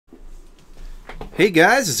Hey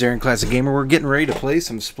guys, it's Aaron Classic Gamer. We're getting ready to play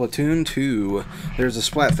some Splatoon 2. There's a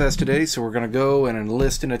Splatfest today, so we're going to go and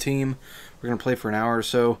enlist in a team. We're going to play for an hour or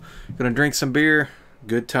so. Going to drink some beer.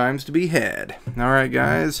 Good times to be had. Alright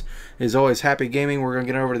guys, as always, happy gaming. We're going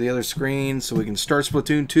to get over to the other screen so we can start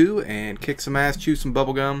Splatoon 2 and kick some ass, chew some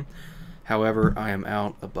bubblegum. However, I am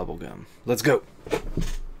out of bubblegum. Let's go.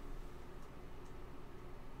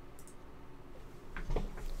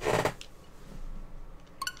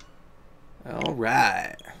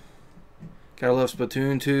 Alright. Gotta love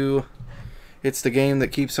Splatoon 2. It's the game that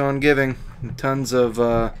keeps on giving. Tons of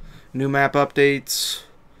new map updates.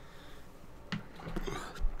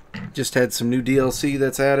 Just had some new DLC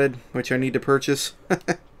that's added, which I need to purchase.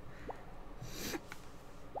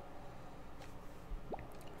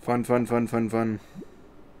 Fun, fun, fun, fun, fun.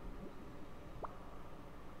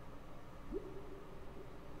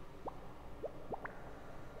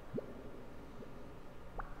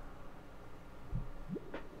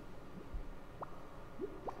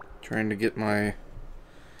 Trying to get my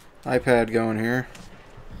iPad going here.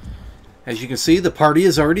 As you can see, the party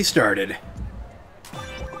has already started.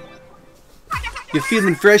 You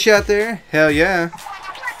feeling fresh out there? Hell yeah.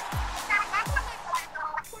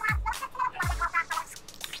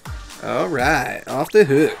 Alright, off the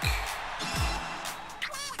hook.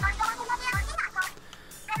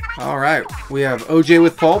 Alright, we have OJ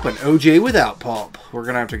with pulp and OJ without pulp. We're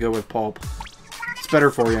gonna have to go with pulp. It's better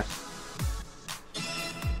for you.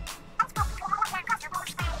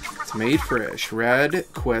 It's made fresh. Rad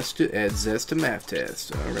quest to add zest to math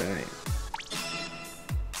test. Alright.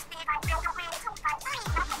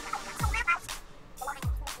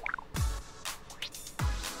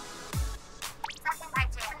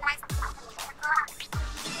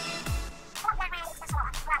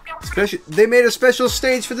 They made a special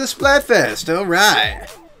stage for the Splatfest. Alright.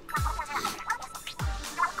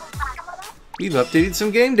 We've updated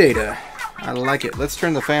some game data. I like it. Let's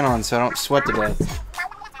turn the fan on so I don't sweat to death.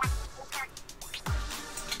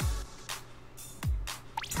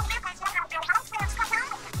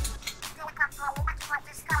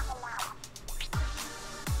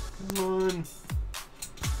 Come on.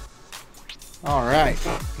 Alright.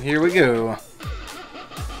 Here we go.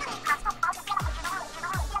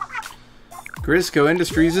 Grisco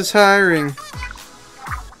Industries is hiring.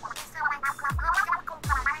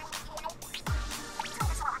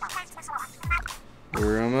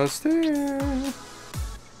 We're almost there.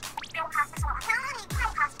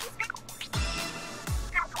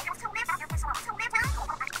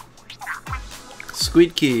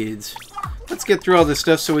 Squid kids. Let's get through all this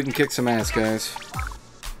stuff so we can kick some ass, guys.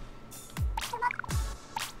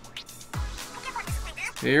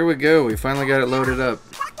 Here we go. We finally got it loaded up.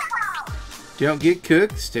 Don't get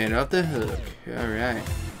cooked, stand off the hook. Alright.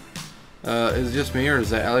 Is it just me, or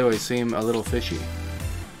does that alleyway seem a little fishy?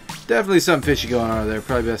 Definitely something fishy going on over there.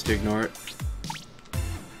 Probably best to ignore it.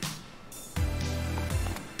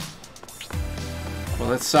 Well,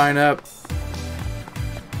 let's sign up.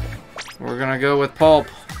 We're gonna go with pulp.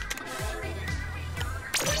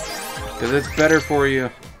 Because it's better for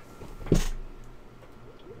you.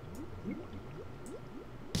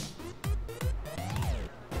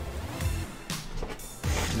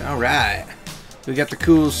 Alright, we got the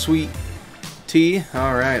cool sweet tea.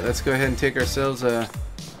 Alright, let's go ahead and take ourselves a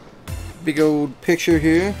big old picture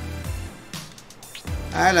here.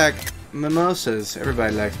 I like mimosas.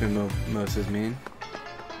 Everybody likes mimosas, man.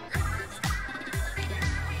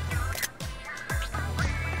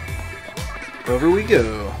 Over we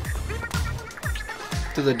go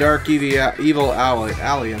to the dark evil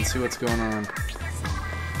alley and see what's going on.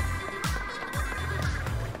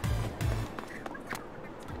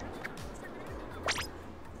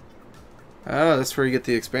 Oh, that's where you get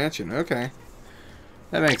the expansion. Okay.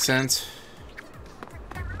 That makes sense.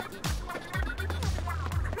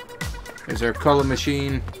 There's our cola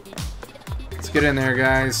machine. Let's get in there,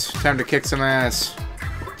 guys. Time to kick some ass.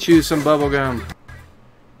 Chew some bubblegum.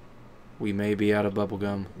 We may be out of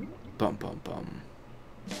bubblegum. Bum, bum, bum.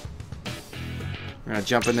 We're gonna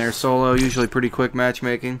jump in there solo. Usually pretty quick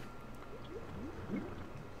matchmaking.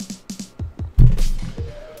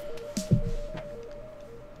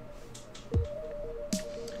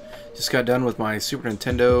 Just got done with my Super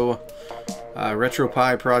Nintendo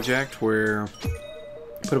RetroPie project, where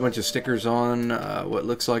I put a bunch of stickers on what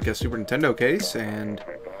looks like a Super Nintendo case, and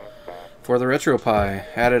for the RetroPie,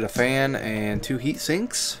 added a fan and 2 heat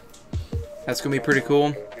sinks. That's gonna be pretty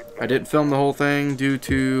cool. I didn't film the whole thing due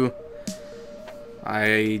to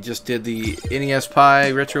I just did the NES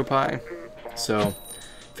Pie RetroPie, so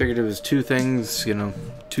figured it was 2 things, you know,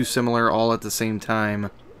 too similar all at the same time.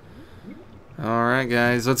 Alright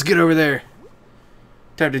guys, let's get over there.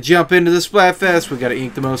 Time to jump into the Splatfest. We gotta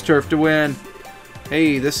ink the most turf to win.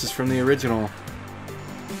 Hey, this is from the original.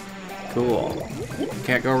 Cool.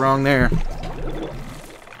 Can't go wrong there.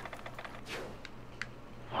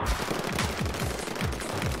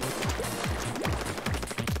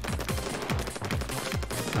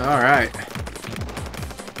 Alright.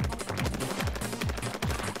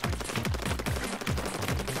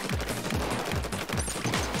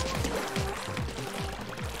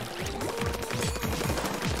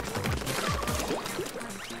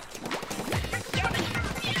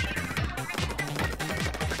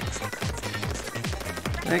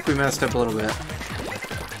 I think we messed up a little bit.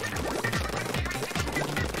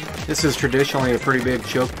 This is traditionally a pretty big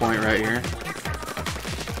choke point right here.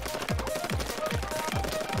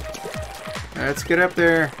 Let's get up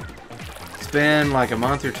there. It's been like a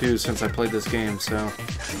month or two since I played this game, so...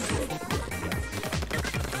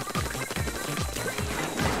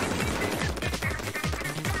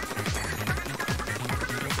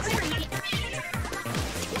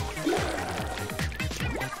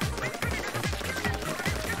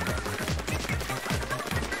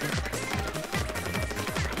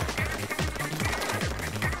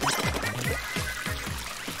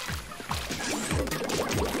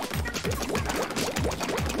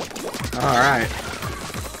 Alright.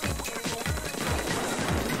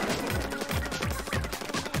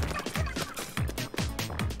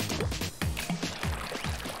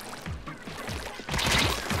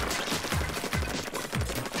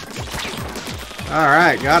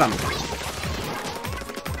 Alright, got him.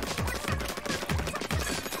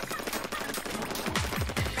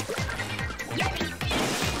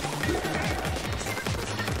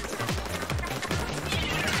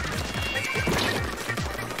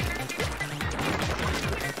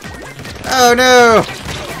 Oh no!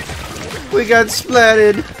 We got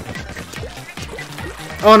splatted!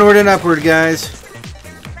 Onward and upward, guys.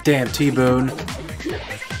 Damn T-Bone.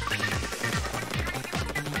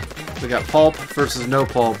 We got Pulp versus no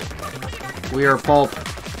Pulp. We are Pulp,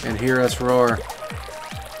 and hear us roar.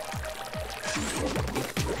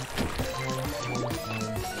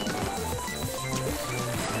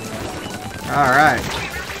 Alright.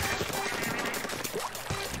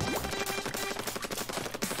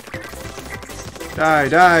 Die,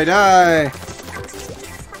 die, die!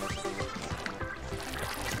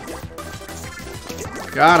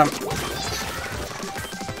 Got him.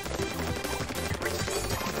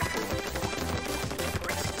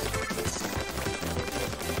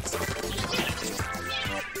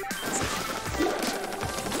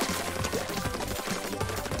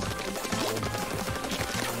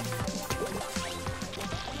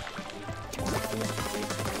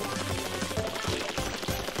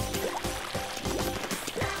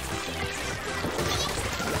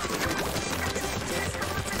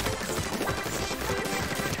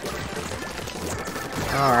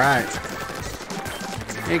 Alright.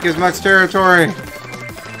 Ink as much territory.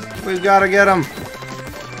 We've got to get them.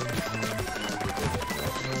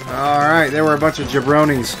 Alright, they were a bunch of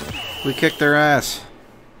jabronis. We kicked their ass.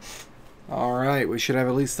 Alright, we should have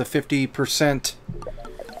at least the 50%.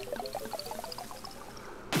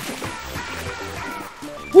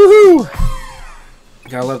 Woohoo!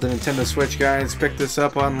 Gotta love the Nintendo Switch, guys. Picked this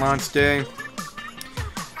up on launch day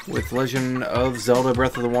with Legend of Zelda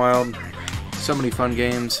Breath of the Wild. So many fun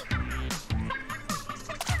games.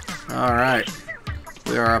 Alright.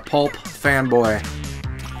 We are a Pulp fanboy.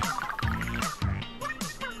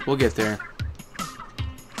 We'll get there.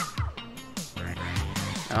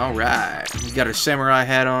 Alright. We got our samurai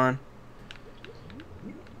hat on.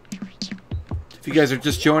 If you guys are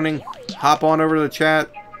just joining, hop on over to the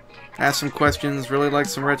chat. Ask some questions. Really like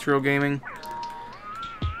some retro gaming.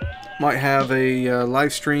 Might have a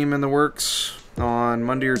live stream in the works on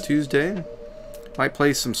Monday or Tuesday. Might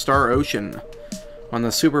play some Star Ocean on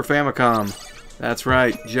the Super Famicom. That's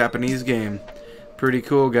right, Japanese game. Pretty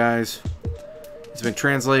cool, guys. It's been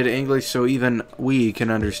translated to English so even we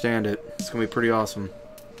can understand it. It's gonna be pretty awesome.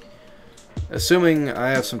 Assuming I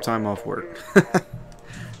have some time off work.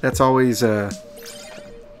 That's always the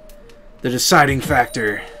deciding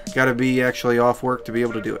factor. Gotta be actually off work to be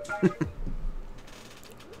able to do it.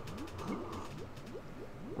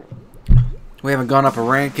 We haven't gone up a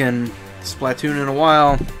rank in Splatoon in a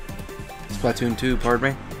while. Splatoon 2,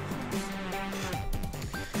 pardon me.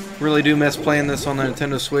 Really do miss playing this on the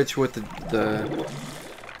Nintendo Switch with the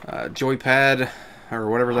joypad, or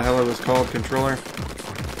whatever the hell it was called, controller.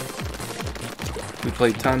 We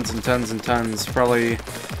played tons and tons and tons, probably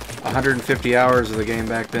 150 hours of the game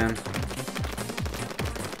back then.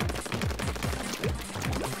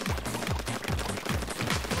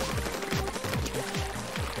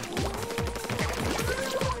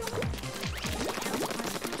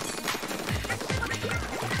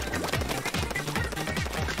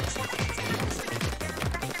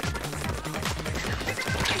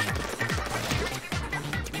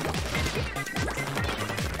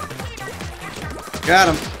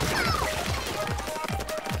 Got him.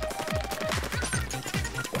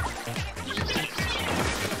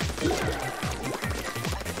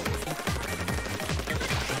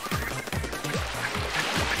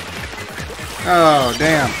 Oh,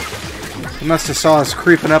 damn. He must have saw us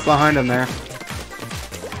creeping up behind him there.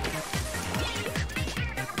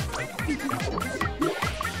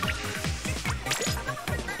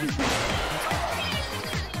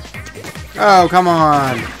 Oh, come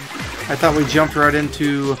on. I thought we jumped right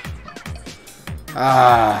into...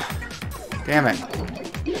 Ah. Damn it.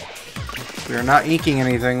 We are not inking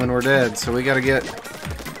anything when we're dead, so we gotta get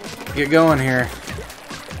going here.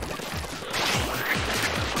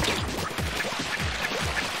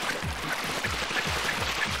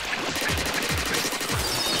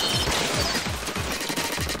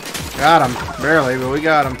 Got him. Barely, but we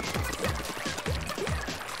got him.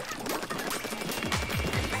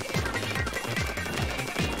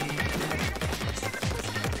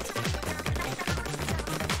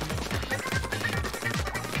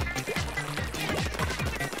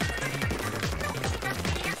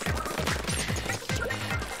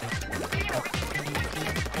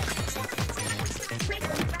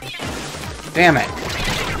 Damn it.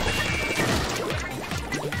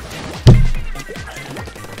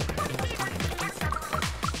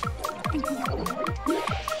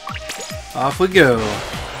 Off we go.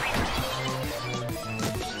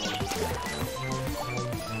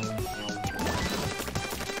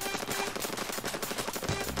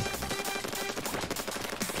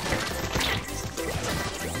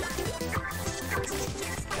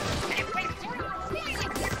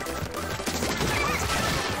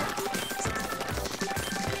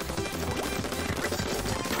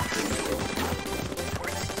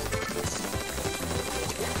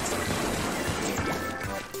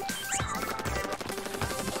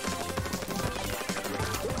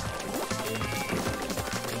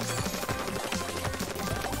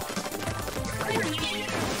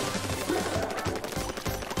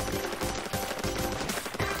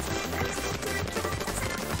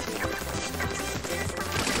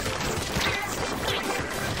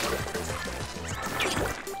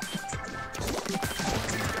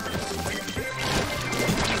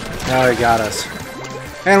 Oh, he got us.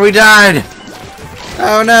 And we died!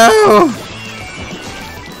 Oh no!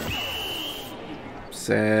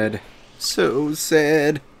 Sad. So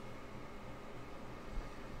sad.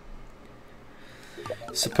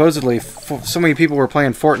 Supposedly, so many people were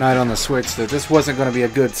playing Fortnite on the Switch that this wasn't going to be a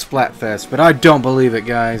good Splatfest, but I don't believe it,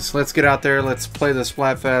 guys. Let's get out there, let's play the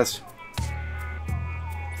Splatfest.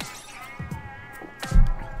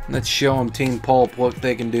 Let's show them Team Pulp what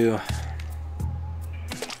they can do.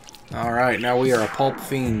 Alright, now we are a Pulp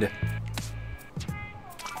Fiend.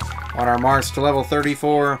 On our march to level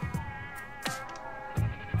 34.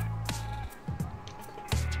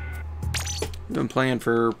 We've been playing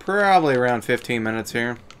for probably around 15 minutes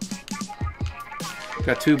here.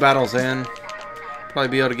 Got 2 battles in. Probably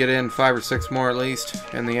be able to get in 5 or 6 more at least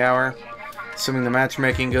in the hour. Assuming the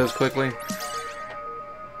matchmaking goes quickly.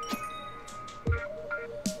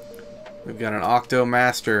 We've got an Octo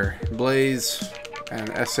Master, Blaze, and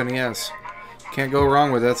SNES. Can't go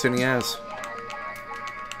wrong with SNES.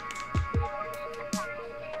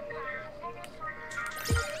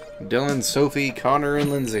 Dylan, Sophie, Connor, and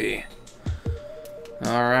Lindsay.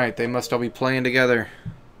 Alright, they must all be playing together.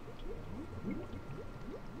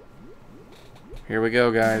 Here we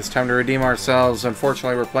go, guys. Time to redeem ourselves.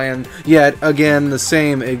 Unfortunately, we're playing yet again the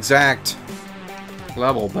same exact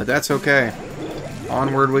level, but that's okay.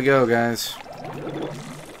 Onward we go, guys.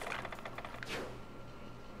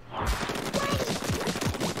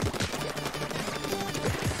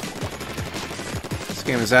 This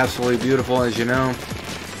game is absolutely beautiful, as you know.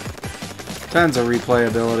 Tons of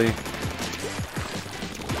replayability.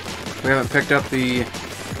 We haven't picked up the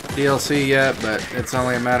DLC yet, but it's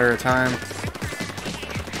only a matter of time.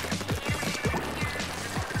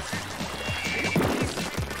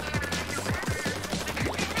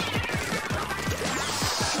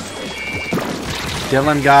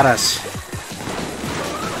 Dylan got us.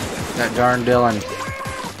 That darn Dylan.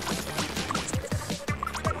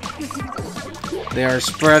 They are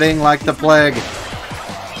spreading like the plague.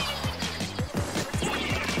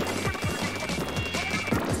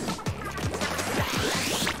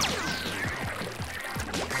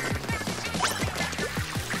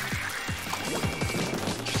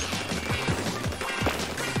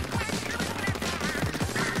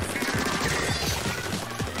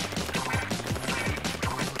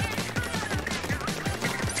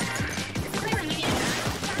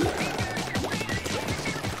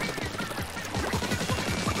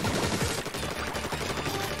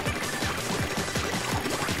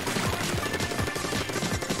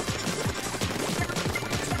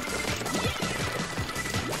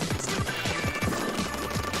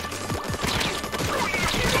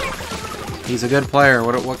 He's a good player.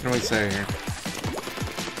 What can we say here?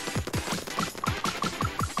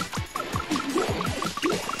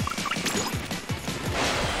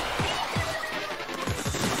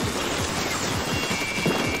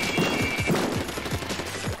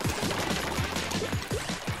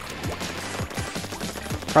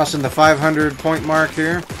 Crossing the 500 point mark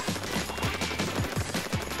here.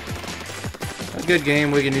 A good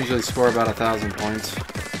game. We can usually score about 1,000 points.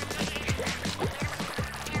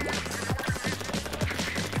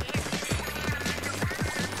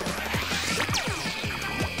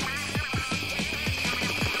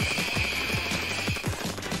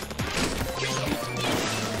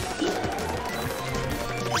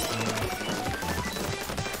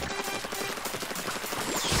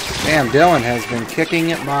 Damn, Dylan has been kicking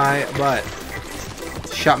my butt.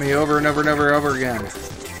 Shot me over and over and over and over again.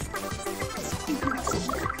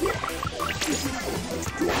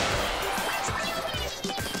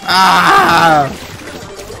 Ah!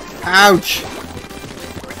 Ouch!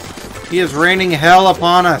 He is raining hell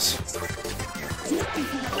upon us.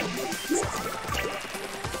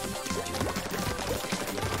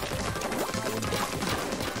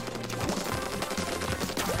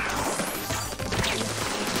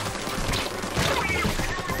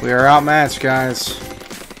 We are outmatched, guys.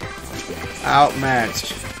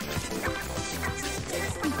 Outmatched.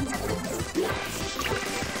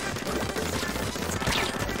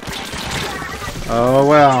 Oh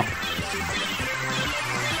well.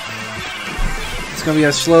 It's gonna be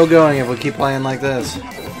a slow going if we keep playing like this.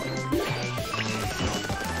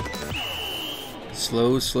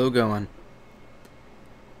 Slow going.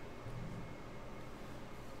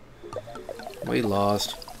 We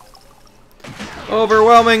lost.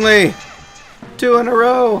 Overwhelmingly! 2 in a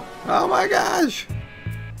row! Oh my gosh!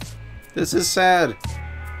 This is sad.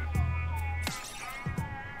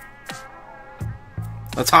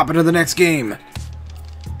 Let's hop into the next game.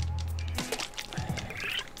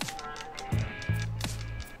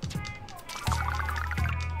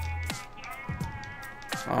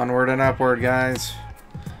 Onward and upward, guys.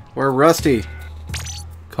 We're Rusty.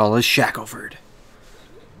 Call us Shackleford.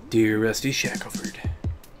 Dear Rusty Shackleford.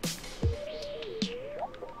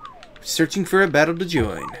 Searching for a battle to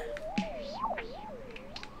join.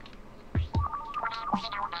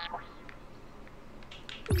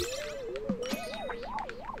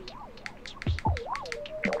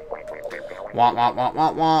 Wah wah wah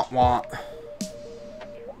wah wah wah.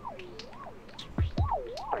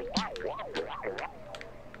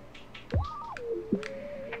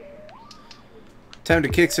 Time to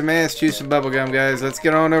kick some ass, chew some bubblegum, guys. Let's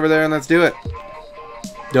get on over there and let's do it.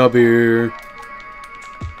 W.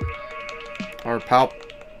 Our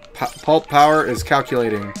pulp power is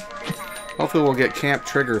calculating. Hopefully we'll get Camp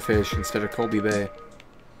Triggerfish instead of Colby Bay.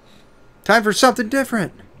 Time for something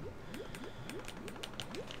different.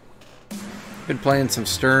 Been playing some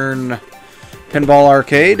Stern Pinball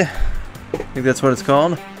Arcade. I think that's what it's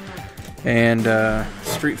called. And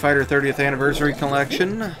Street Fighter 30th Anniversary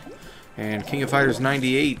Collection. And King of Fighters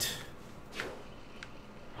 98.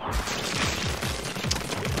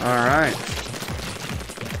 Alright.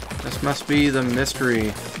 This must be the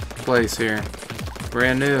mystery place here.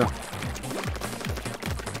 Brand new.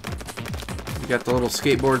 We got the little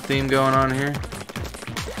skateboard theme going on here.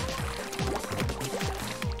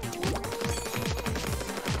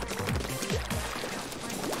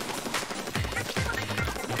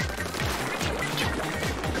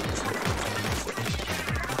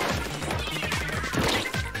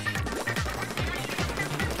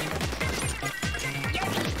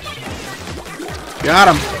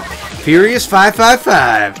 Got him. Furious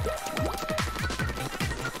 555.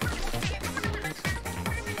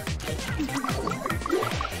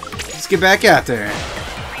 Let's get back out there.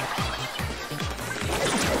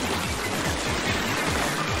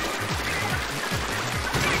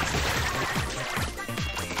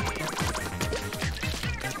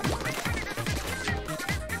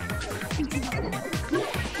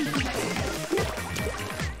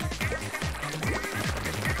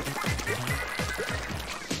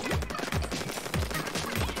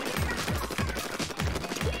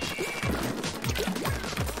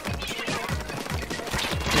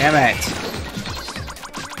 Damn it.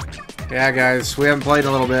 Yeah, guys, we haven't played in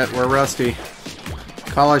a little bit. We're rusty.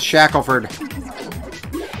 Call us Shackleford.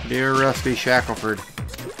 Dear Rusty Shackleford.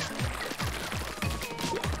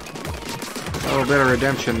 A little bit of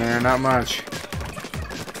redemption there, not much.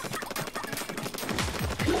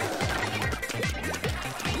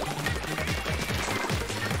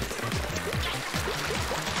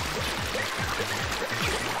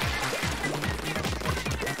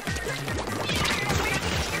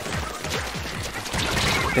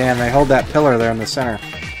 Damn, they hold that pillar there in the center.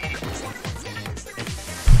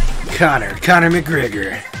 Conor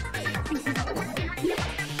McGregor.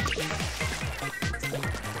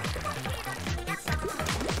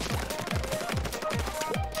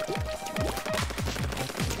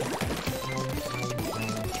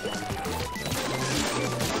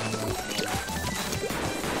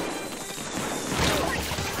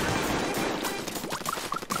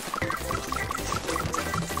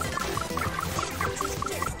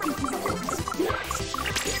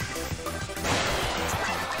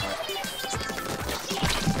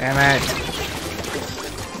 Damn it.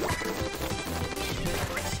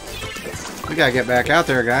 We gotta get back out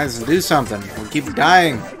there, guys, and do something. We keep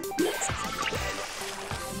dying.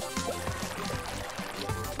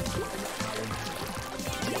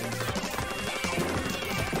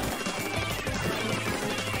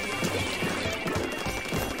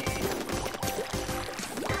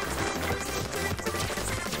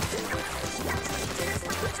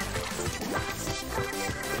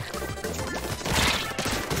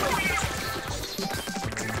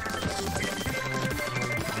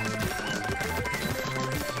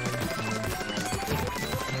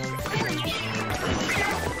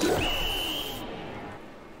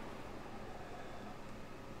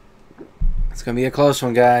 It's gonna be a close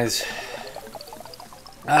one, guys.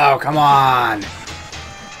 Oh, come on!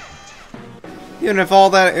 Even if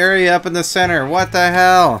all that area up in the center, what the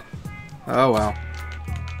hell? Oh well.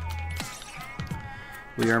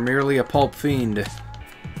 We are merely a pulp fiend.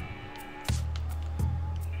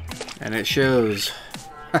 And it shows.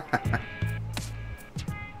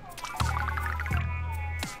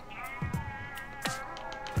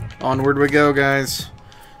 Onward we go, guys.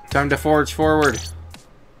 Time to forge forward.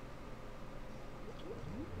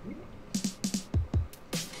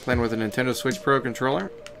 Playing with a Nintendo Switch Pro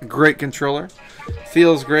controller. Great controller.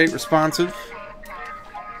 Feels great, responsive.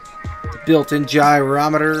 Built-in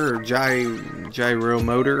gyrometer or gyro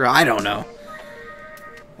motor. I don't know.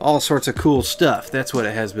 All sorts of cool stuff. That's what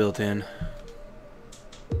it has built in.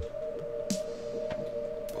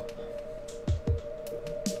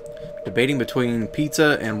 Debating between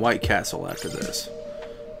pizza and White Castle after this.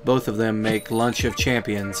 Both of them make Lunch of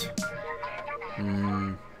Champions.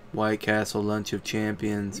 White Castle, Lunch of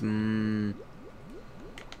Champions.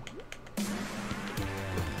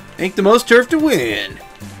 Ain't the most turf to win.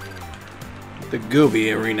 The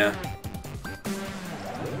Gobi Arena.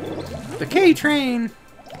 The K-Train.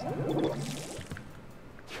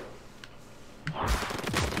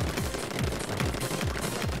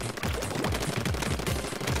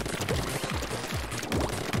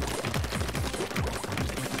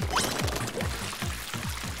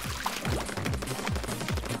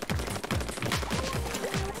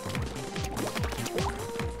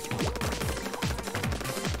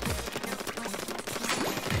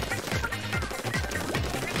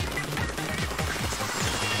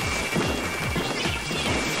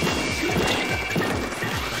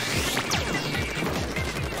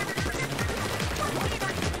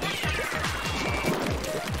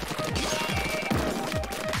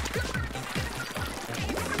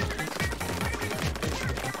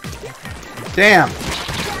 Damn.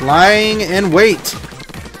 Lying in wait.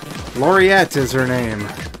 Laureate is her name.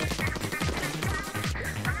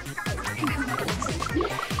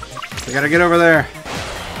 We gotta get over there.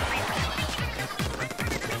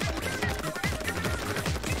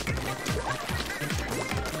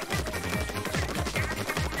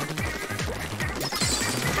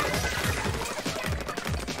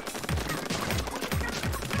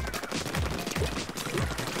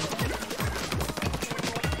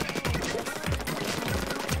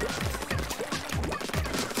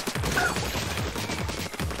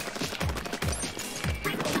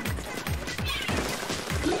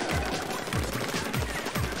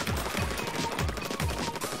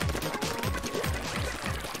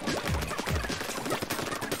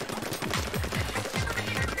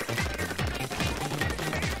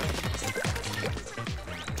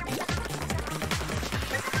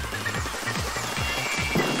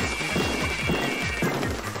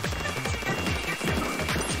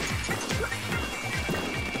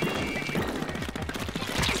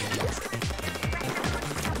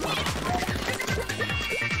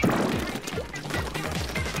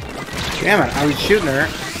 Damn it, I was shooting her.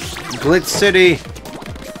 Glitch City.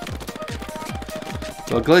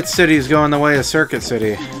 Well, Glitch City is going the way of Circuit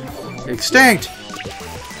City. Extinct!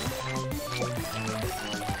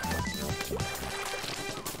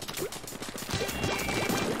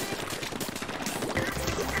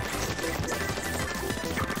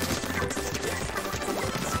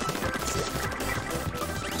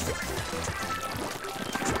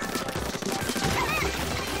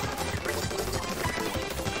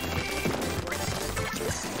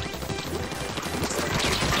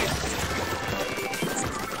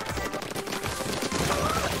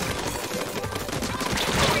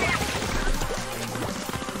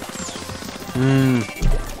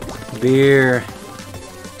 beer.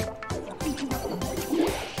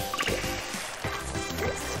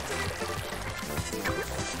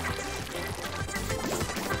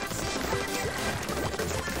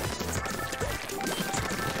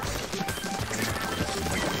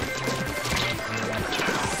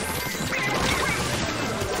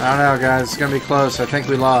 I don't know, guys. It's gonna be close. I think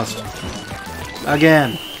we lost.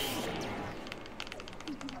 Again.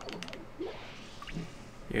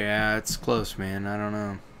 Yeah, it's close, man. I don't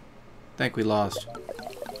know. I think we lost.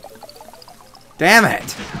 Damn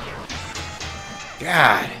it!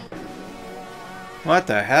 God. What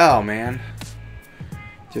the hell, man?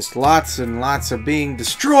 Just lots and lots of being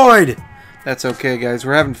destroyed! That's okay, guys.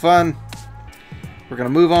 We're having fun. We're gonna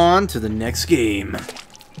move on to the next game.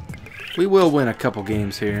 We will win a couple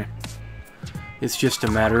games here. It's just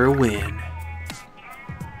a matter of when.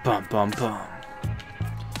 Bum bum bum.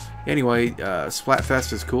 Anyway,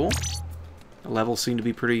 Splatfest is cool. The levels seem to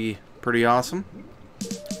be pretty awesome.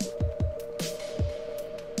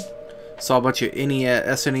 Saw a bunch of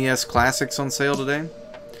SNES classics on sale today.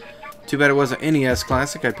 Too bad it wasn't NES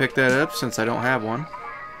Classic. I picked that up since I don't have one.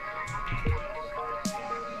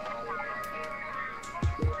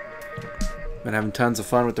 Been having tons of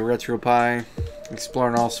fun with the RetroPie,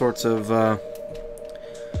 exploring all sorts of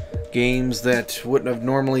games that wouldn't have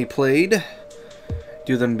normally played,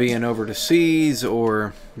 due to them being over to seas,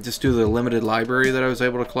 or just due to the limited library that I was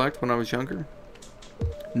able to collect when I was younger.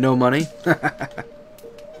 No money.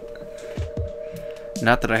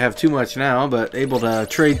 Not that I have too much now, but able to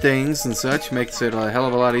trade things and such makes it a hell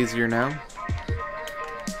of a lot easier now.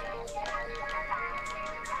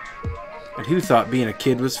 And who thought being a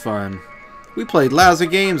kid was fun? We played lousy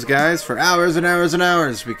games, guys, for hours and hours and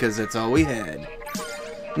hours because that's all we had.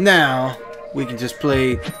 Now, we can just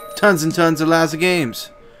play tons and tons of lousy games.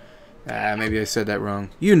 Maybe I said that wrong.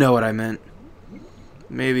 You know what I meant.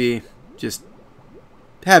 Maybe just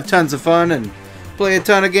have tons of fun and play a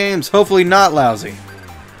ton of games. Hopefully not lousy.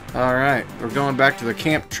 Alright, we're going back to the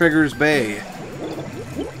Camp Triggers Bay.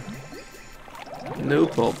 No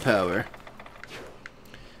pulp power.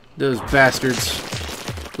 Those bastards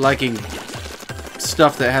liking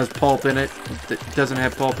stuff that has pulp in it, that doesn't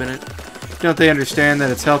have pulp in it. Don't they understand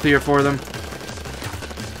that it's healthier for them?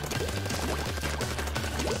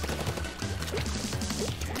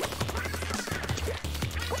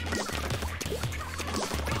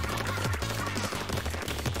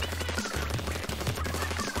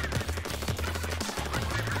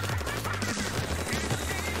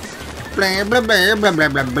 Blah blah blah blah blah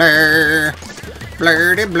blah blah.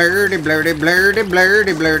 Blurdy blurdy blurdy blurdy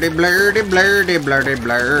blurdy blurdy blurdy blurdy blurdy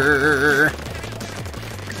blur.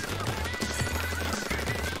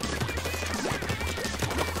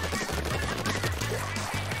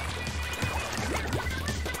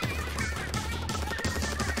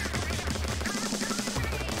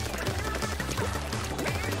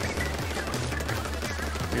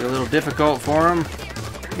 Be a little difficult for them.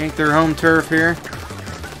 Ain't their home turf here.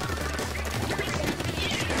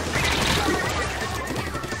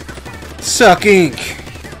 Suck ink.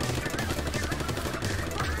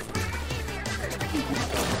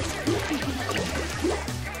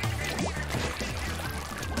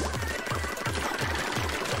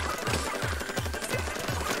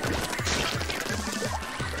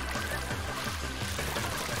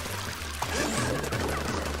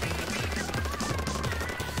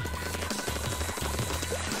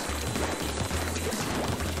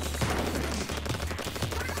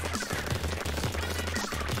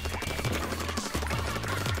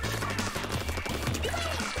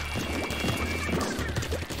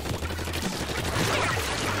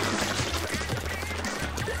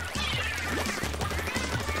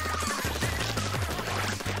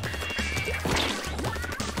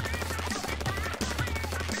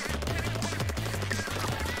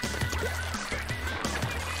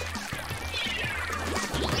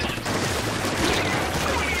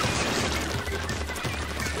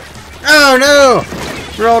 Oh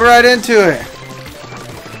no! Rolled right into it.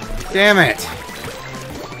 Damn it.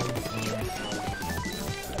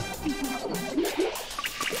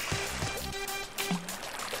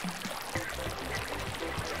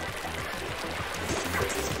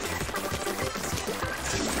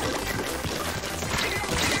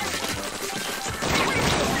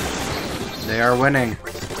 They are winning.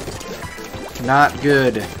 Not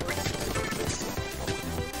good.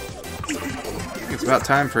 It's about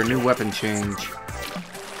time for a new weapon change.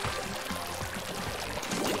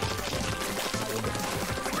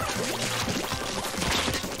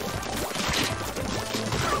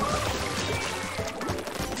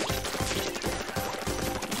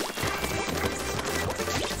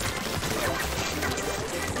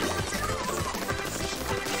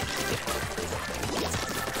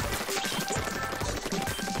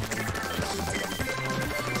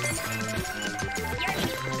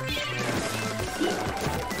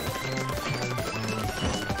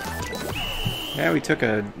 Yeah, we took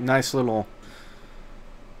a nice little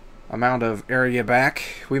amount of area back.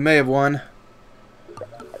 We may have won.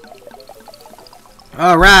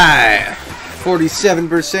 Alright!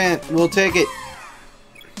 47%. We'll take it.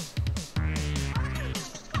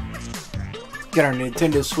 Got our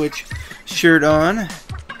Nintendo Switch shirt on.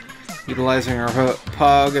 Utilizing our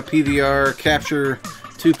POG PVR Capture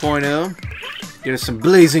 2.0. Get us some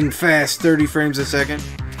blazing fast 30 frames a second.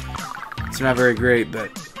 It's not very great,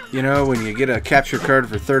 but you know, when you get a capture card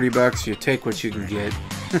for 30 bucks, you take what you can get.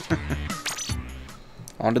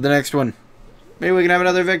 On to the next one. Maybe we can have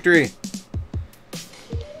another victory.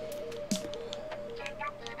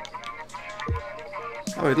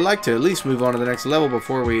 I would like to at least move on to the next level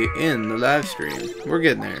before we end the live stream. We're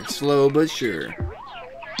getting there, slow but sure.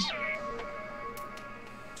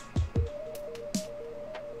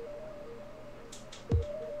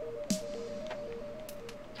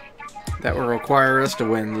 That will require us to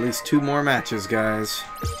win at least 2 more matches, guys.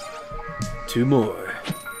 2 more.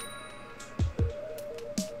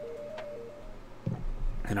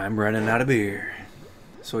 And I'm running out of beer.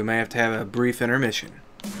 So we may have to have a brief intermission.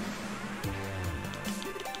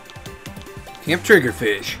 Camp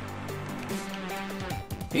Triggerfish.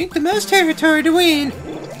 Ain't the most territory to win.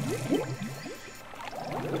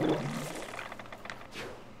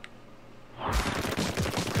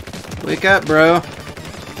 Wake up, bro.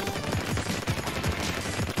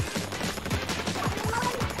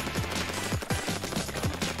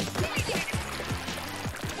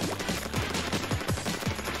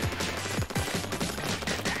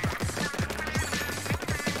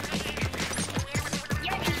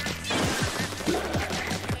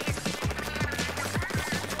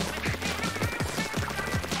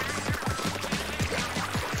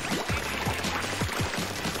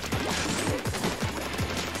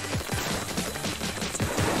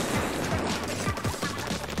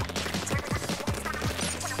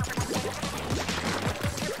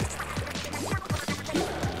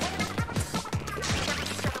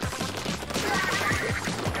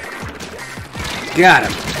 Got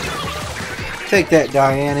him. Take that,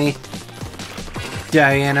 Diana.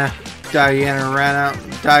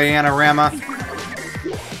 Diana Rama.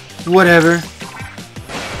 Whatever.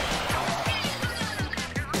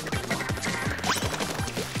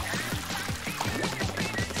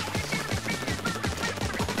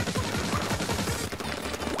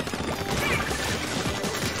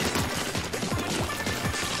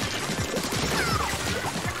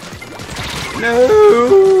 No!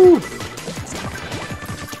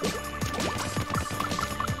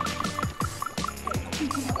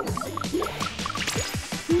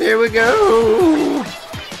 There we go!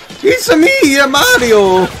 It's me,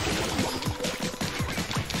 Mario!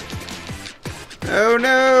 Oh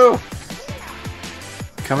no!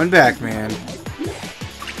 Coming back, man.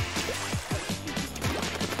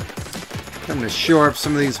 I'm gonna shore up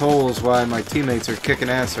some of these holes while my teammates are kicking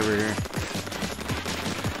ass over here.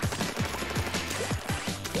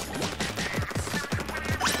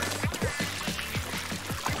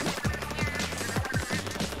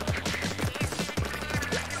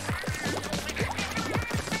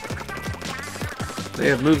 They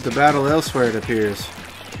have moved the battle elsewhere, it appears.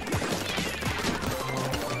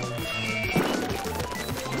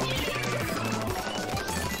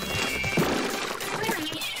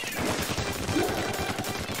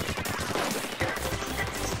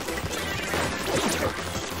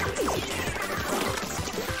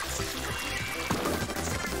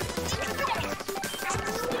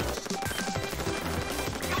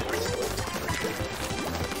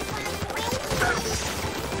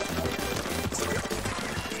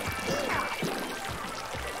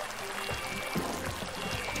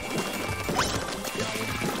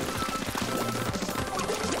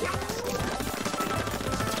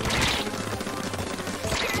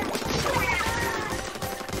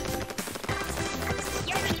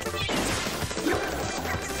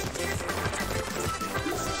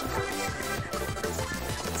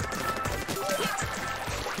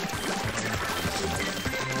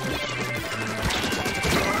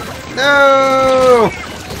 No!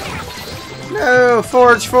 No!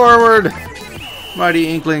 Forge forward! Mighty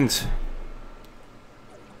Inklings.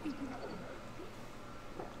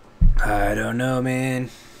 I don't know, man.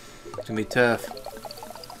 It's gonna be tough.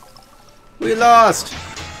 We lost!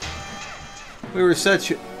 We were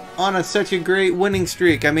on such a great winning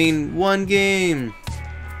streak. I mean, 1 game.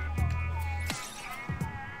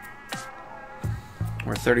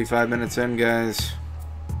 We're 35 minutes in, guys.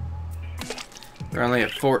 We're only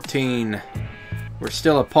at 14. We're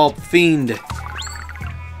still a pulp fiend.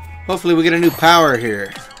 Hopefully we get a new power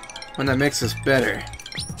here. One that makes us better.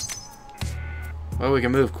 Well, we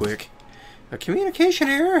can move quick. A communication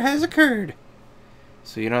error has occurred.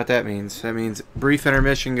 So you know what that means. That means brief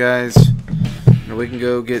intermission, guys. And we can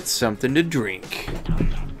go get something to drink.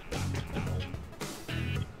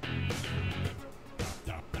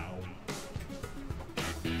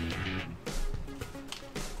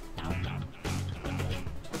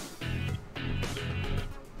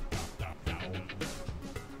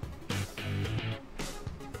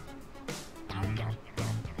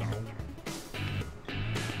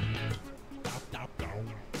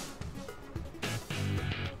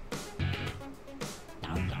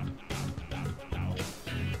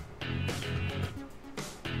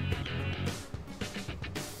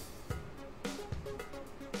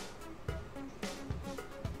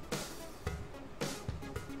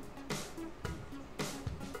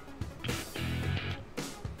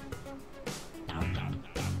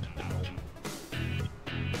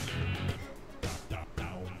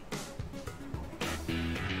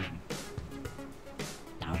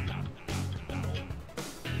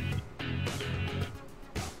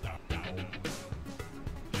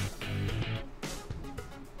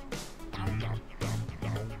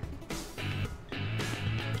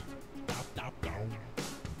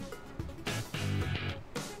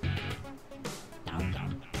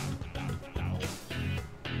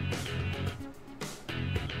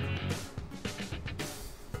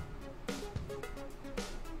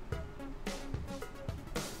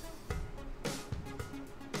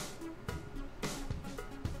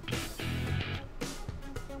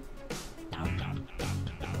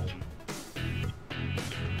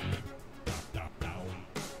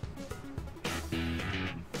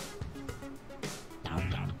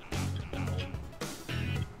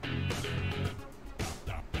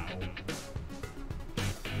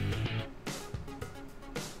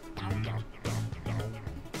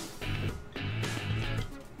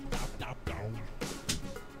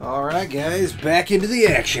 Alright guys, back into the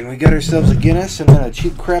action. We got ourselves a Guinness and then a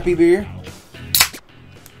cheap crappy beer.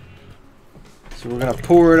 So we're going to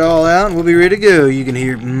pour it all out and we'll be ready to go. You can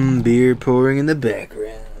hear beer pouring in the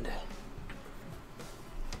background.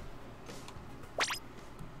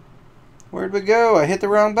 Where'd we go? I hit the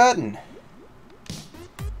wrong button.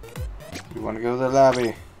 You want to go to the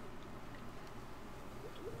lobby.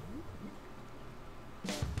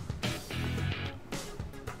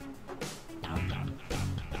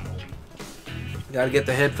 Gotta get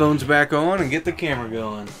the headphones back on and get the camera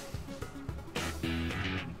going.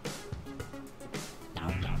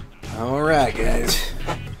 Alright guys.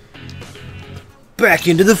 Back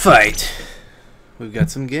into the fight. We've got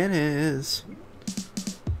some Guinness.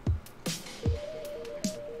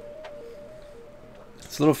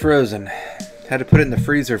 It's a little frozen. Had to put it in the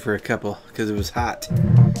freezer for a couple because it was hot.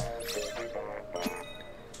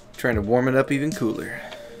 Trying to warm it up even cooler.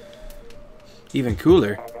 Even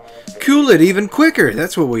cooler? Cool it even quicker.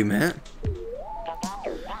 That's what we meant.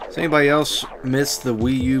 Does anybody else miss the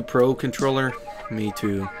Wii U Pro controller? Me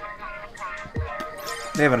too.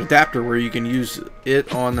 They have an adapter where you can use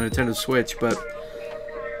it on the Nintendo Switch, but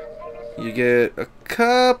you get a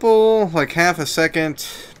couple, like half a second,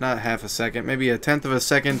 not half a second, maybe a tenth of a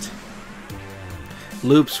second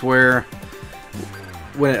loops where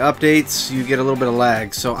when it updates you get a little bit of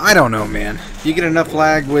lag. So I don't know, man. If you get enough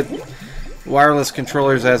lag with wireless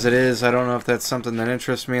controllers as it is, I don't know if that's something that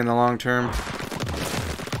interests me in the long term.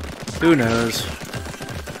 Who knows?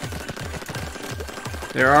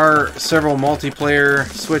 There are several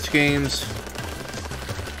multiplayer Switch games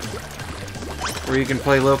where you can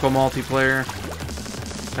play local multiplayer.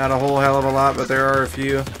 Not a whole hell of a lot, but there are a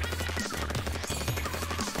few.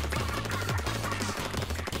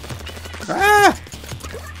 Ah!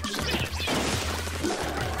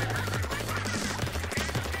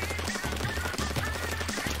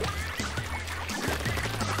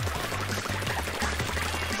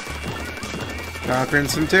 Conquering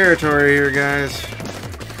some territory here, guys.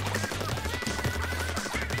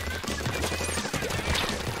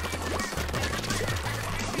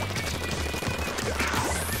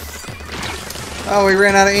 Oh, we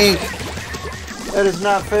ran out of ink. That is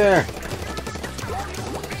not fair.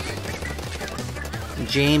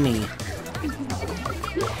 Jamie.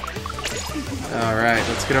 Alright,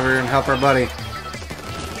 let's get over here and help our buddy.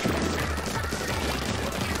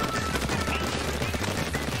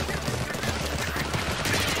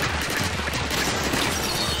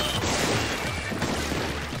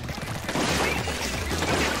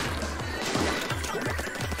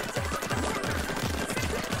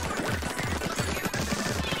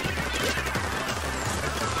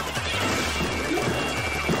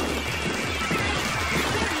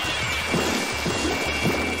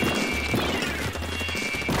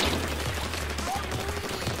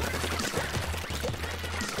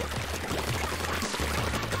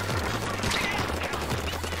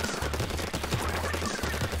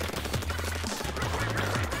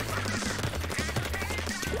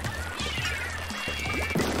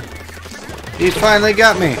 He finally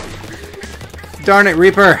got me. Darn it,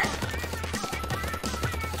 Reaper.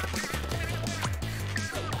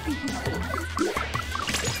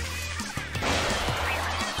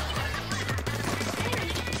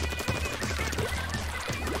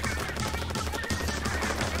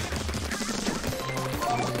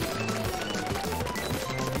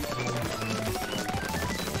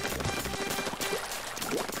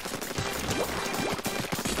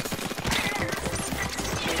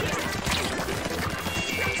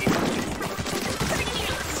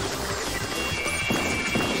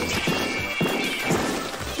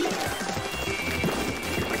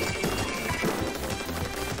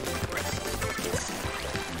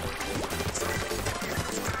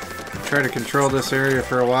 Try to control this area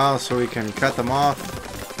for a while so we can cut them off.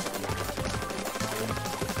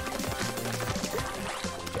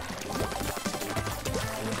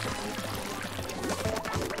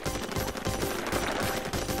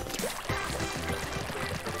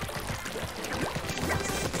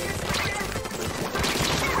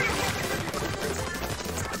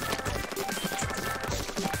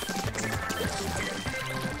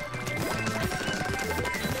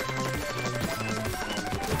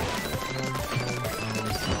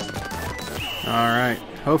 Alright,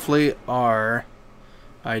 hopefully our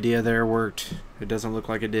idea there worked. It doesn't look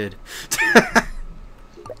like it did.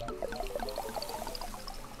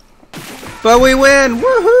 But we win!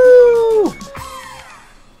 Woohoo!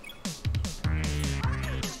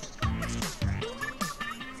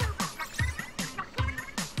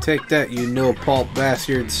 Take that, you no-pulp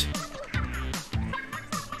bastards.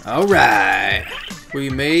 Alright. We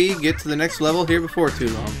may get to the next level here before too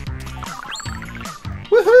long.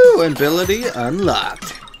 Woohoo! Ability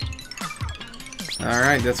unlocked.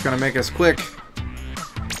 Alright, that's gonna make us quick.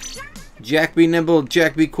 Jack be nimble,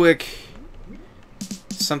 Jack be quick.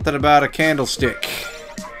 Something about a candlestick.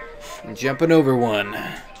 Jumping over one.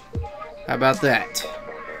 How about that?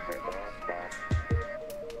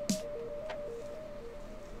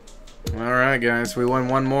 Alright guys, we won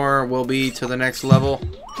one more. We'll be to the next level.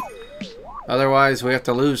 Otherwise, we have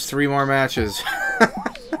to lose 3 more matches.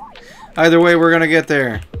 Either way, we're going to get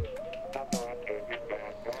there.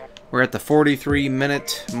 We're at the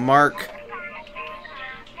 43-minute mark.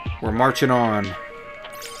 We're marching on.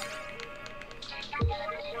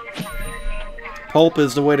 Pulp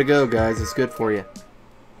is the way to go, guys. It's good for you.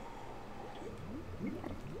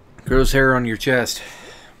 Grows hair on your chest.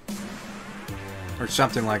 Or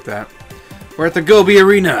something like that. We're at the Gobi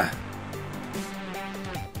Arena.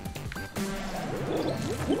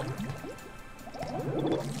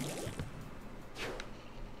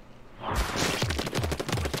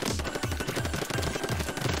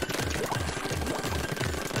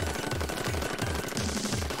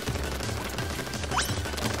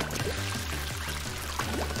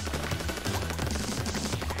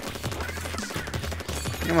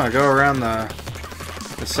 I'm gonna go around the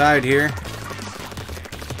side here.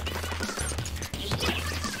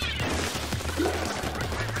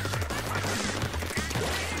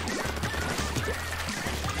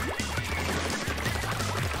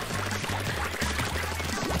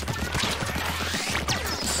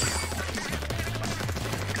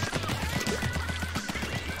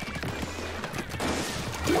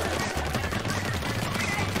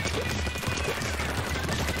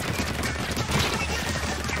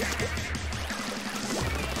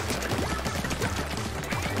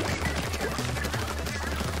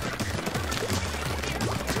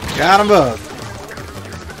 Got them both.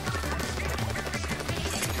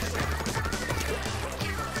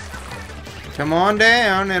 Come on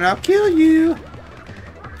down and I'll kill you.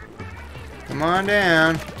 Come on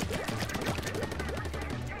down.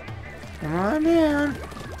 Come on down.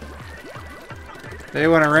 They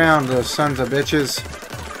went around, those sons of bitches.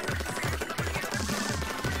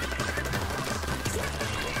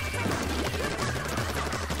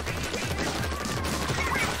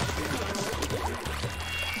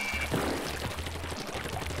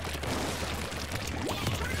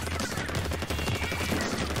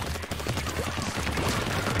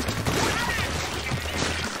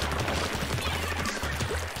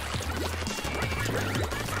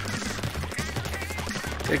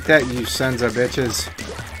 Take that, you sons of bitches.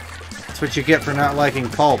 That's what you get for not liking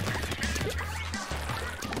pulp.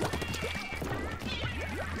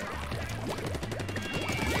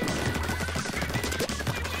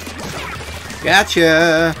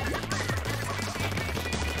 Gotcha!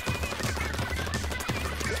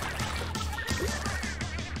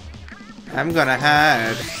 I'm gonna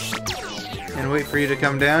hide and wait for you to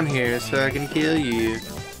come down here so I can kill you.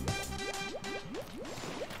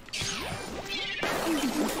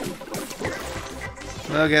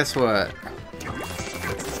 Well, guess what?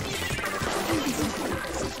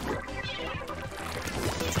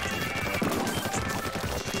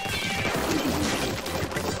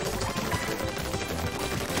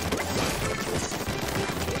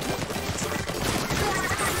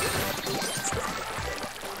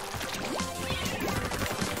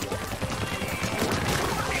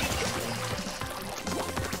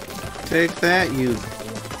 Take that, you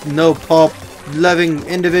no pulp loving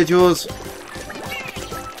individuals.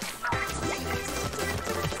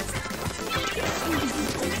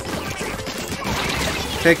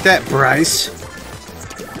 Take that, Bryce.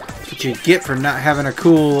 That's what you get for not having a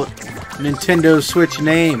cool Nintendo Switch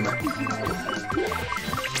name.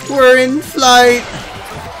 We're in flight!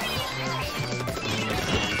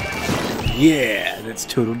 Yeah, that's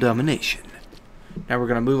total domination. Now we're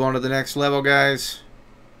gonna move on to the next level, guys.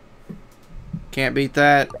 Can't beat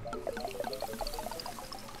that.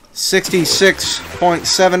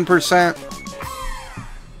 66.7%.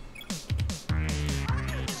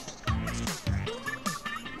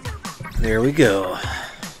 There we go.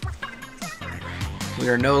 We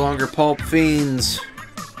are no longer pulp fiends.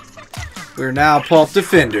 We are now pulp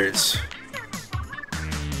defenders.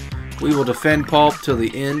 We will defend pulp till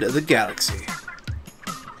the end of the galaxy.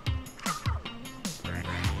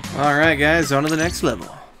 Alright guys, on to the next level.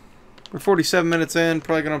 We're 47 minutes in,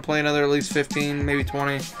 probably going to play another at least 15, maybe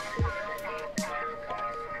 20.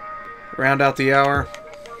 Round out the hour.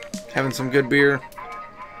 Having some good beer.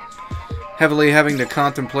 Heavily having to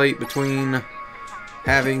contemplate between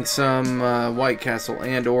having some White Castle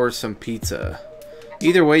and or some pizza.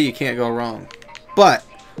 Either way, you can't go wrong. But,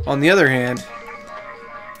 on the other hand,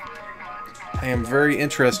 I am very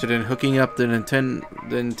interested in hooking up the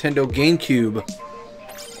Nintendo GameCube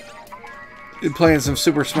and playing some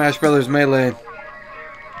Super Smash Bros. Melee.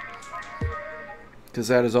 Because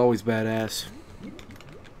that is always badass.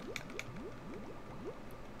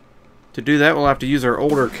 To do that, we'll have to use our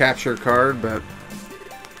older capture card, but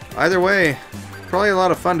either way, probably a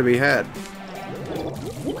lot of fun to be had.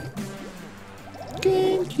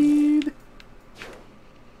 GameCube.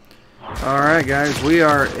 Alright guys, we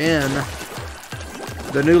are in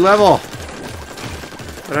the new level.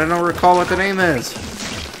 But I don't recall what the name is.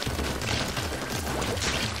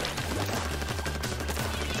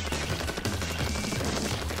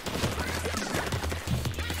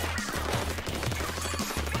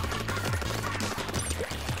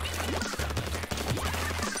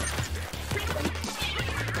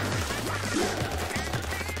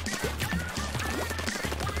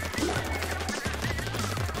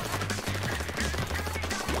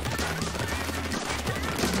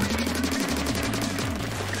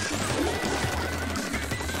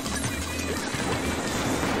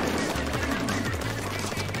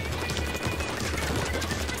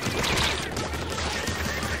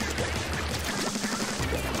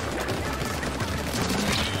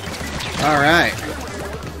 Alright.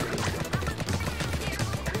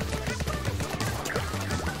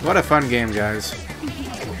 What a fun game, guys.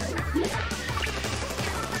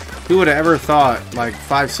 Who would have ever thought, like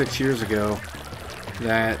 5-6 years ago,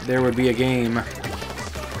 that there would be a game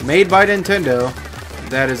made by Nintendo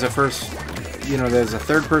that is a that is a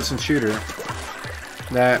third-person shooter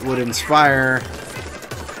that would inspire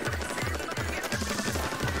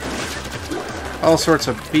all sorts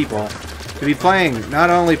of people to be playing, not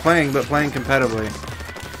only playing, but playing competitively.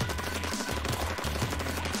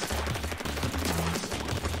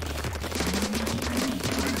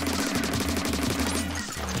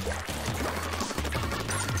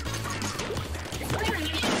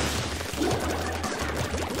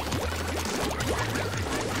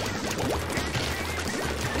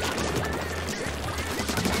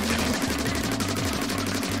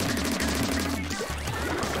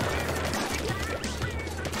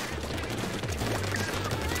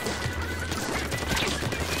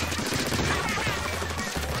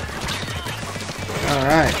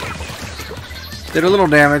 Alright. Did a little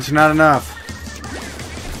damage, not enough.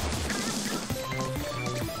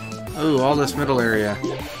 Ooh, all this middle area.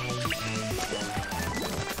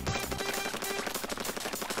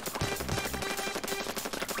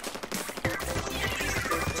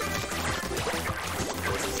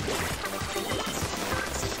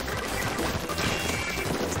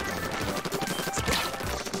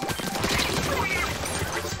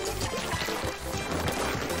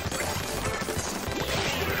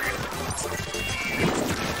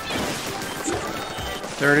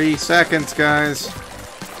 "30 seconds, guys."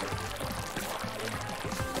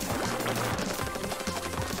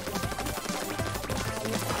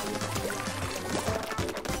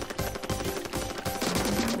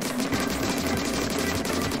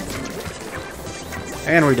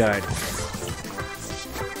 And we died.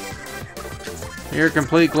 Near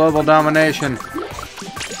complete global domination.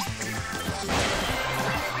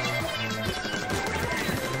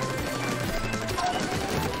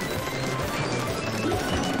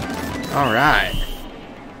 Alright.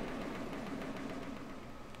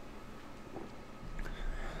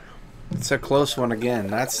 It's a close one again.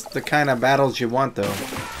 That's the kind of battles you want, though.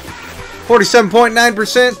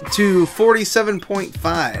 47.9% to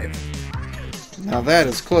 47.5. Now that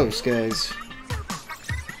is close, guys.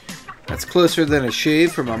 That's closer than a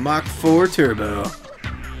shave from a Mach 4 Turbo.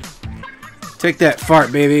 Take that,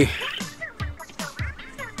 fart, baby.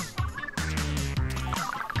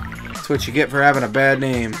 That's what you get for having a bad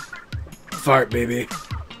name. Fart, baby.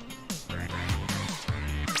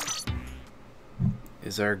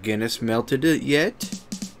 Is our Guinness melted yet?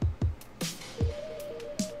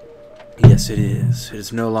 Yes, it is. It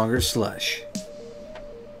is no longer slush.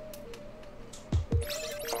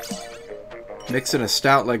 Mixing a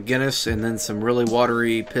stout like Guinness and then some really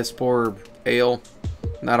watery piss poor ale,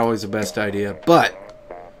 not always the best idea, but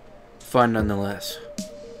fun nonetheless.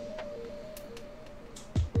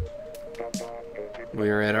 We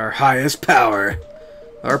are at our highest power,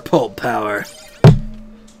 our pulp power.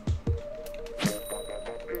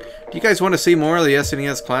 Do you guys want to see more of the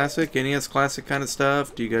SNES Classic, NES Classic kind of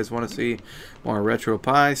stuff? Do you guys want to see more Retro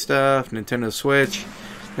Pi stuff, Nintendo Switch?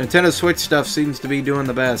 Nintendo Switch stuff seems to be doing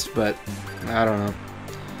the best, but I don't know.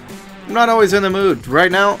 I'm not always in the mood. Right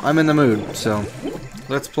now, I'm in the mood, so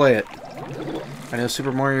let's play it. I know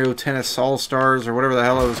Super Mario Tennis All-Stars, or whatever the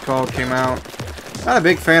hell it was called, came out. Not a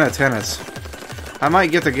big fan of tennis. I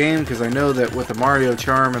might get the game because I know that with the Mario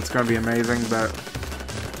charm, it's going to be amazing, but...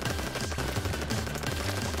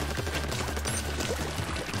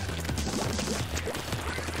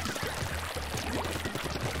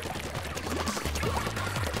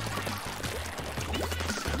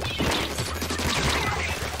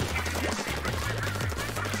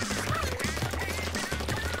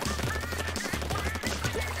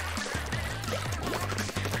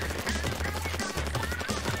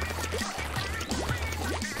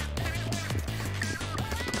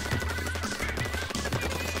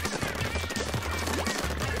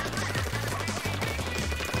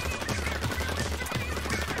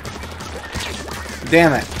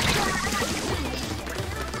 Damn it.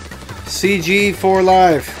 CG for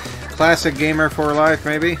life. Classic gamer for life,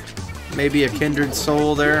 maybe? Maybe a kindred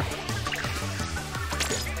soul there.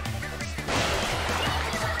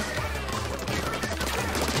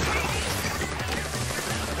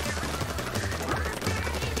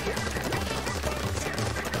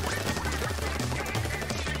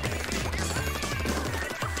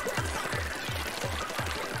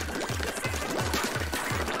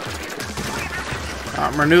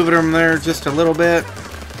 Maneuver him there just a little bit,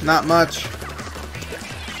 not much.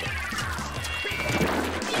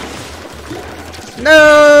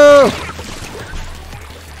 No!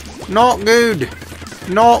 Not good.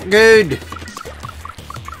 Not good.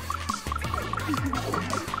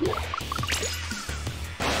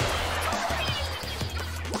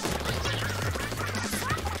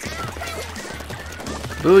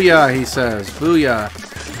 Booyah, he says. Booyah.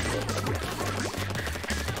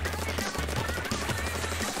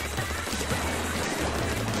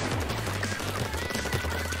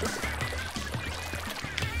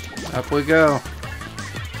 Up we go.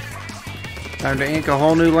 Time to ink a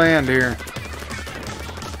whole new land here.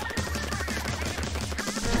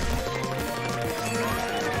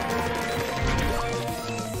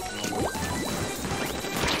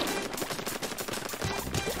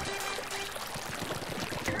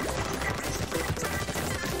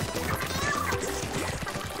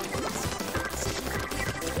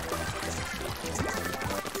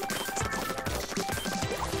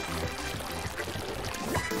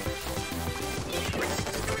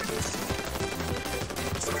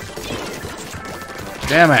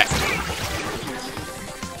 Damn it.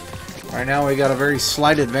 Right now we got a very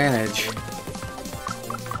slight advantage.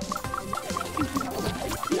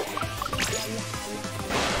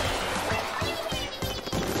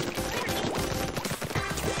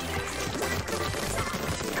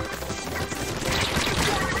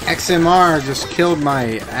 XMR just killed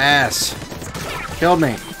my ass. Killed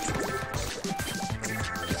me.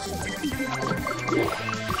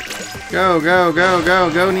 Go, go, go,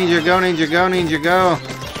 go, go, ninja, go, ninja, go, ninja, go.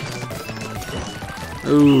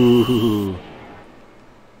 Ooh.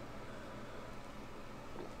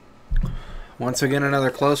 Once again,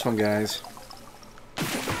 another close one, guys.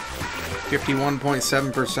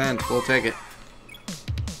 51.7%. We'll take it.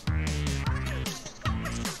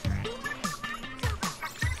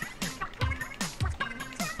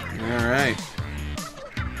 Alright.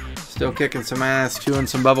 Still kicking some ass, chewing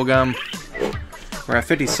some bubble gum. We're at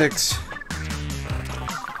 56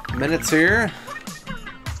 minutes here.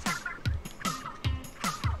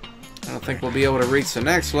 I don't think we'll be able to reach the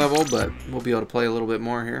next level, but we'll be able to play a little bit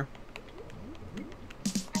more here.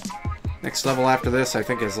 Next level after this, I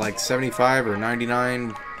think, is like 75 or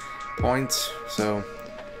 99 points. So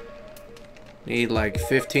Need like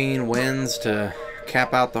 15 wins to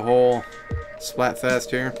cap out the whole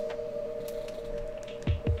Splatfest here.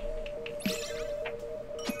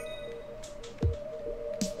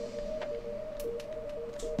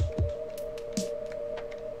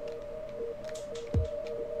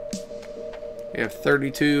 We have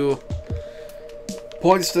 32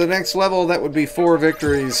 points to the next level. That would be 4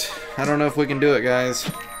 victories. I don't know if we can do it, guys.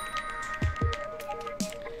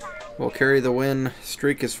 We'll carry the win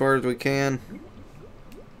streak as far as we can.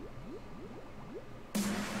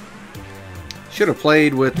 Should have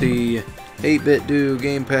played with the 8-bit Do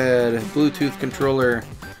gamepad, Bluetooth controller,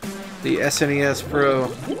 the SNES Pro.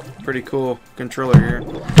 Pretty cool controller here.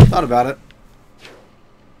 Thought about it.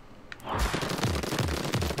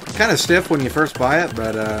 Kind of stiff when you first buy it,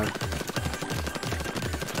 but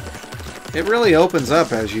it really opens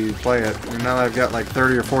up as you play it. And now that I've got like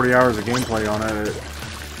 30 or 40 hours of gameplay on it,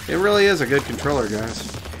 it really is a good controller, guys.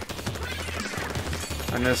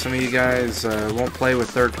 I know some of you guys won't play with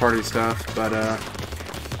third-party stuff, but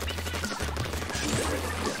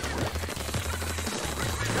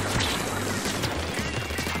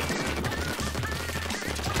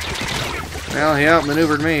well, he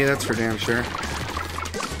outmaneuvered me, that's for damn sure.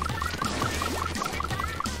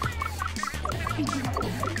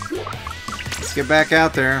 Let's get back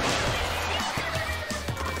out there.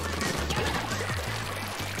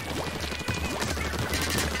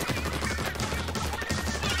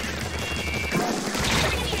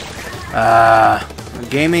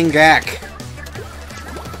 Gaming Gak.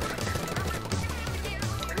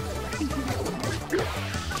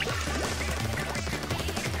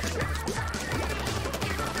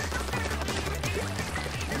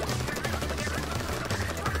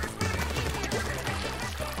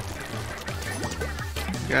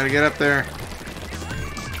 Gotta get up there.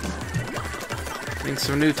 Need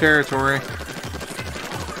some new territory.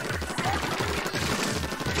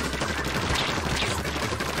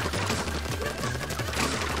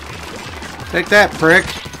 Take that, prick.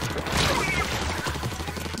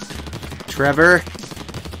 Trevor,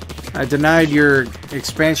 I denied your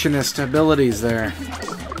expansionist abilities there.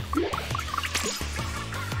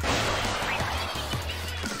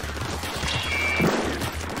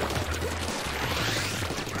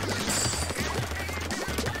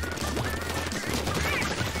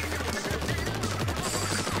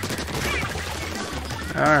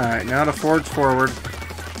 Alright, now to forge forward.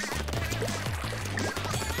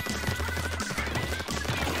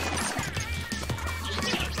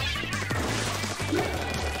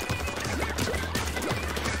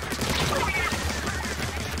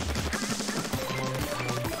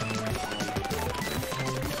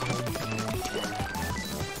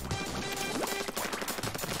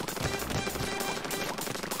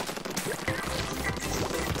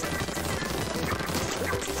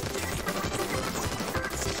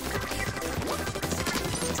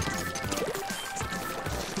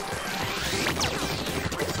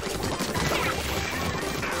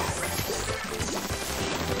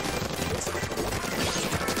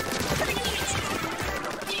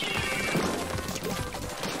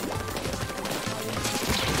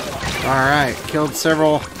 Alright, killed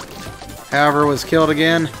several. However, was killed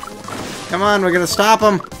again. Come on, we're gonna stop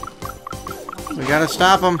him. We gotta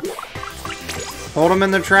stop him. Hold him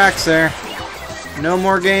in the tracks there. No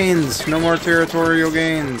more gains. No more territorial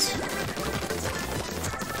gains.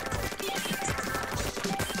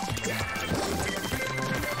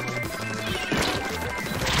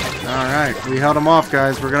 Alright, we held him off,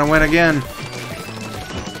 guys. We're gonna win again.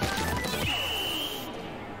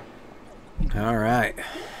 Alright.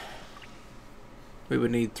 We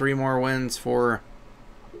would need 3 more wins to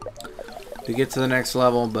get to the next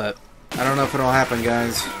level, but I don't know if it'll happen,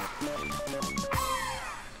 guys.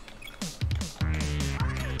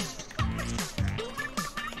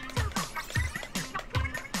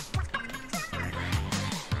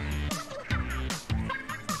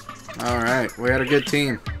 Alright, we had a good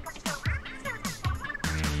team.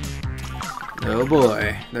 Oh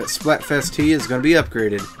boy, that Splatfest tee is going to be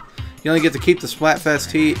upgraded. You only get to keep the Splatfest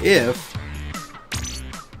tee if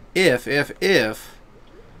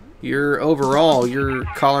your overall, your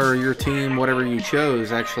color or your team, whatever you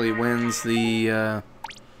chose, actually wins the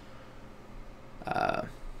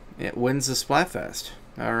it wins the Splatfest.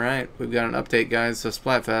 Alright, we've got an update, guys, to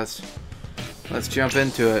Splatfest. Let's jump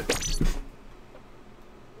into it.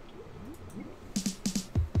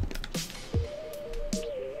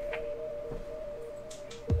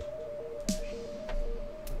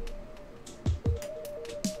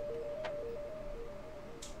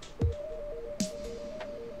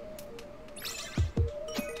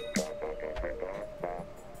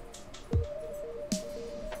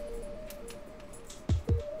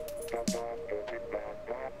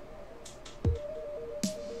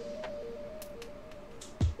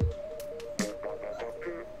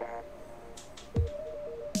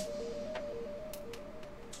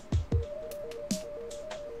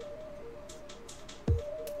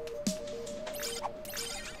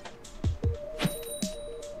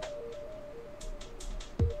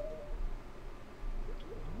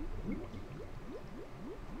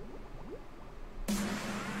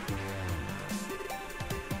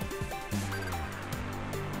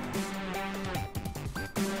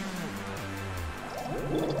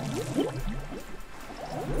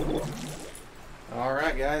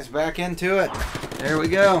 Alright guys, back into it. There we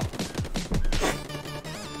go.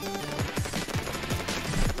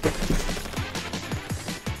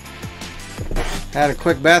 Had a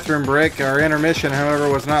quick bathroom break. Our intermission, however,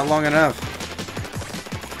 was not long enough.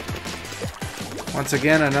 Once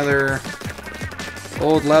again, another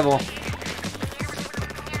old level.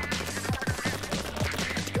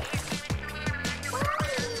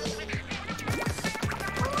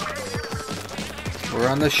 We're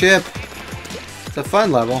on the ship. It's a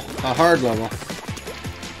fun level, a hard level.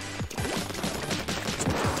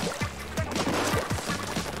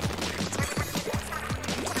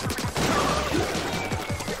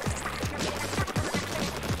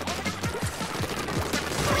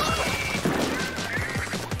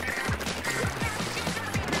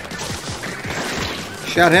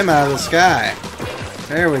 Shot him out of the sky.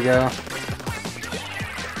 There we go.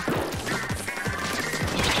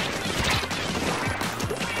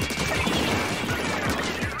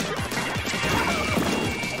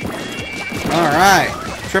 Alright,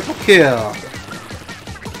 triple kill.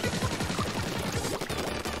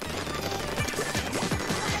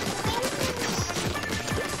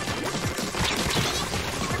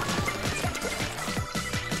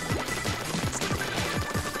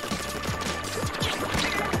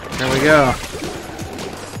 There we go.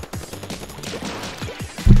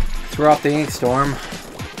 Throw off the ink storm.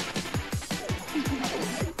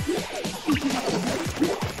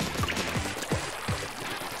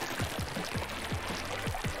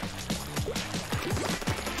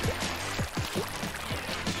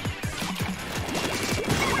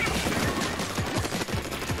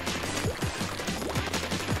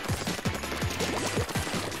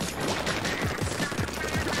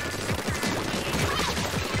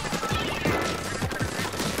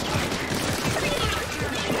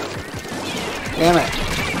 Damn it.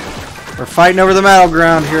 We're fighting over the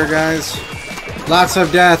battleground here, guys. Lots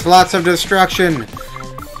of death, lots of destruction.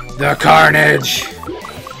 The carnage.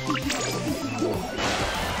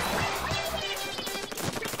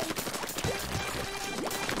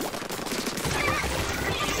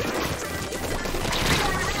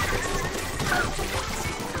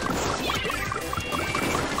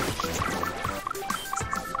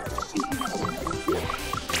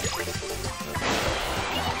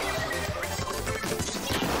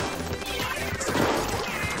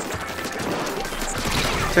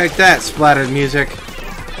 Take that, splattered music.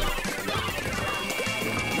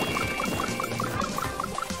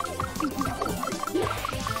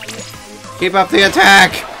 Keep up the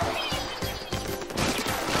attack!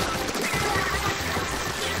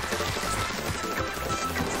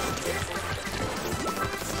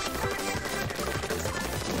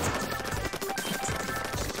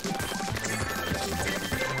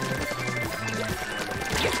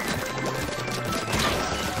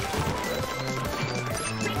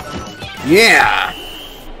 Yeah!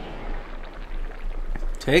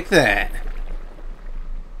 Take that.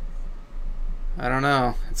 I don't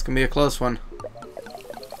know. It's gonna be a close one.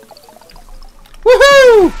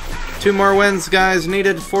 Woohoo! 2 more wins, guys,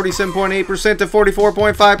 needed. 47.8% to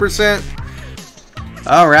 44.5%.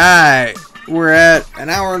 Alright. We're at 1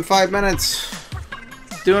 hour and 5 minutes.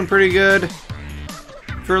 Doing pretty good.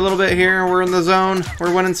 For a little bit here. We're in the zone.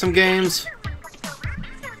 We're winning some games.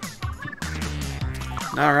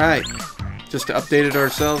 Alright. Just updated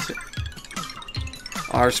ourselves.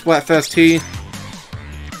 Our Splatfest tee.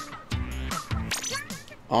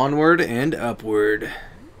 Onward and upward.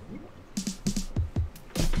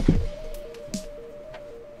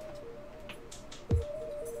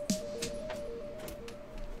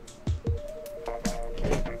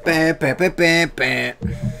 Bam, bam, bam, bam, bam.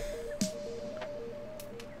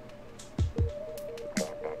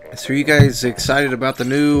 So are you guys excited about the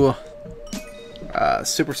new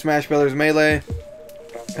Super Smash Bros. Melee?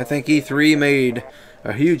 I think E3 made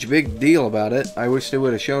a huge big deal about it. I wish they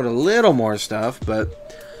would have showed a little more stuff, but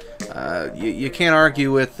you can't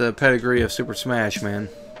argue with the pedigree of Super Smash, man.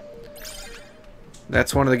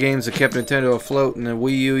 That's one of the games that kept Nintendo afloat in the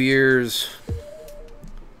Wii U years.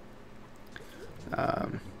 I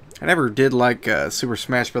never did like Super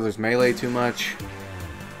Smash Bros. Melee too much.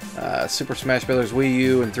 Super Smash Bros. Wii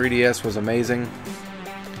U and 3DS was amazing.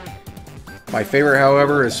 My favorite,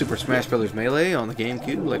 however, is Super Smash Bros. Melee on the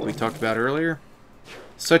GameCube, like we talked about earlier.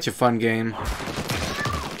 Such a fun game.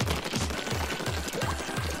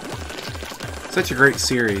 Such a great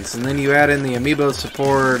series. And then you add in the amiibo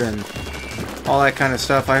support and all that kind of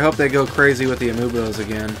stuff. I hope they go crazy with the amiibos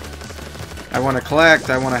again. I want to collect.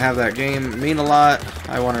 I want to have that game mean a lot.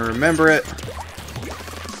 I want to remember it.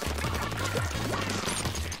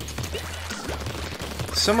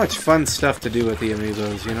 So much fun stuff to do with the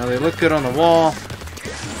amiibos, you know, they look good on the wall.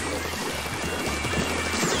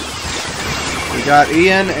 We got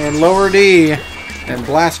Ian and Lower D, and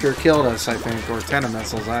Blaster killed us, I think, or Tenna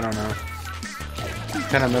Missiles, I don't know.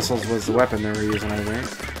 Tenna Missiles was the weapon they were using, I think.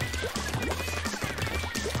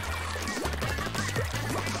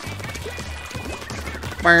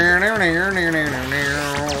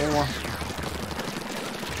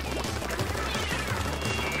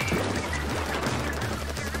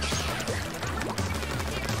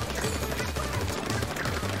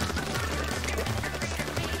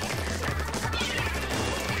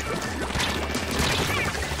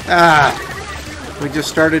 We just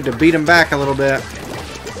started to beat him back a little bit.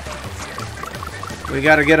 We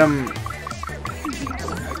got to get him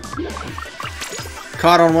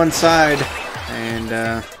caught on one side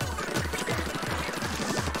and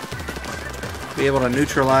be able to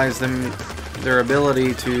neutralize them, their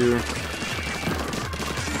ability to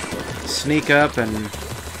sneak up and...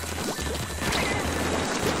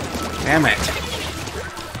 Damn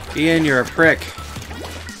it. Ian, you're a prick.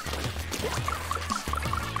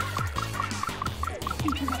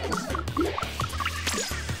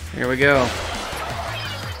 Here we go.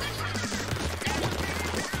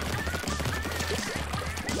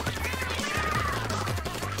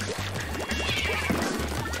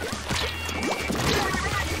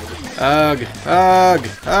 Ugh, ugh,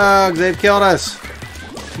 ugh, they've killed us.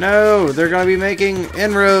 No, they're going to be making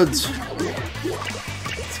inroads.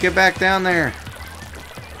 Let's get back down there.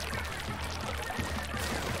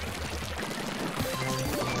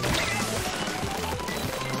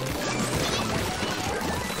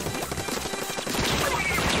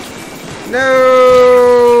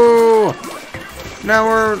 No! Now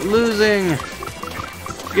we're losing.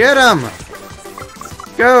 Get him!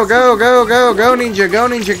 Go, go, go, go, go, ninja, go,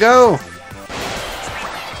 ninja, go!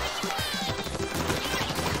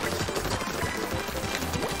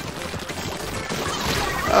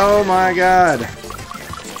 Oh my god.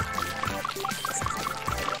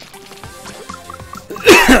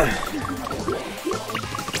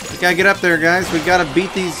 We gotta get up there, guys. We gotta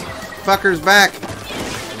beat these fuckers back.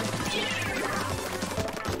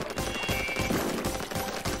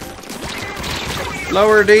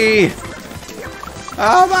 Lower D.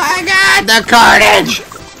 Oh my god, the carnage!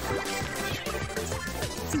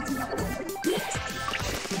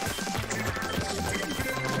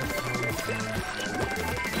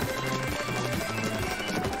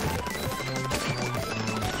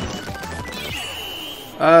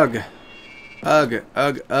 Ugh. Ugh,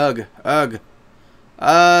 ugh, ugh, ugh.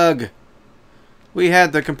 Ugh. We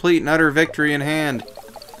had the complete and utter victory in hand.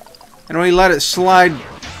 And we let it slide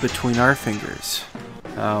between our fingers.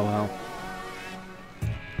 Oh well.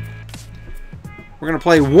 We're going to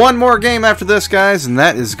play one more game after this, guys, and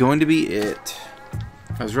that is going to be it.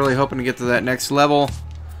 I was really hoping to get to that next level.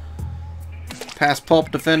 Past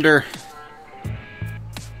Pulp Defender.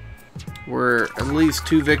 We're at least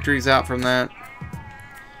 2 victories out from that.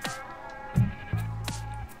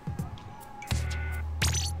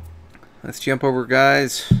 Let's jump over,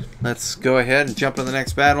 guys. Let's go ahead and jump to the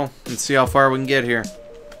next battle and see how far we can get here.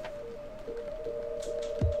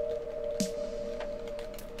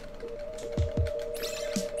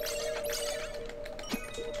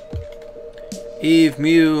 Eve,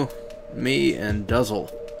 Mew, me, and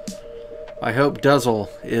Duzzle. I hope Duzzle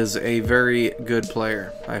is a very good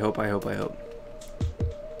player. I hope, I hope, I hope.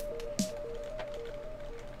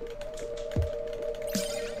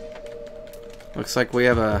 Looks like we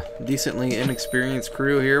have a decently inexperienced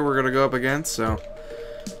crew here we're going to go up against, so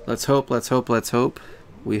let's hope, let's hope, let's hope.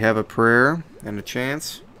 We have a prayer and a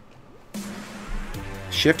chance.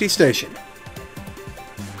 Shifty Station.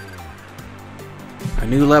 A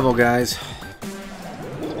new level, guys.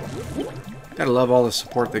 Gotta love all the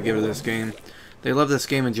support they give to this game. They love this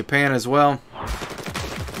game in Japan as well.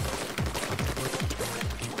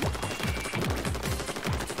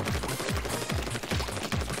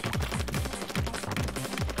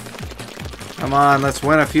 Come on, let's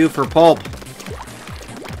win a few for Pulp.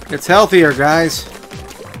 It's healthier, guys.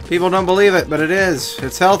 People don't believe it, but it is.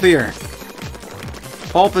 It's healthier.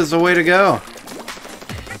 Pulp is the way to go.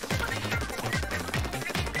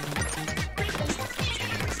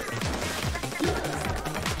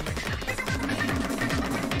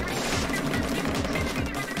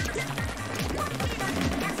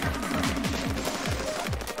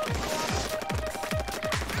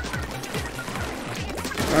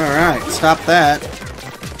 Alright, stop that.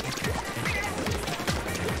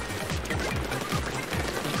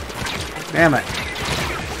 Damn it.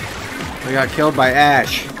 We got killed by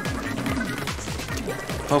Ash.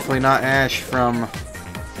 Hopefully not Ash from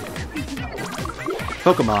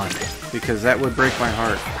Pokemon, because that would break my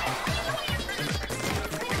heart.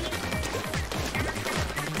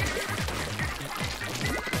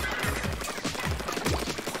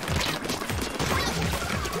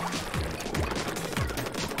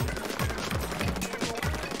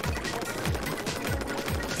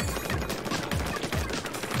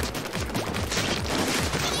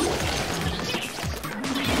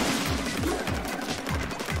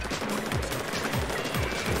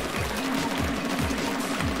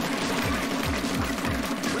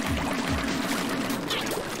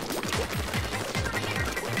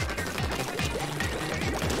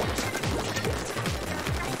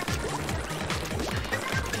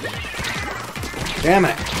 Damn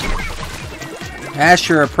it. Ash,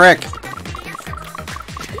 you're a prick.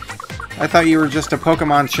 I thought you were just a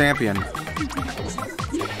Pokemon champion.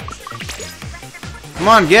 Come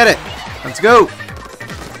on, get it. Let's go.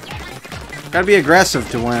 Gotta be aggressive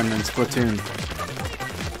to win in Splatoon.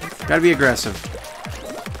 Gotta be aggressive.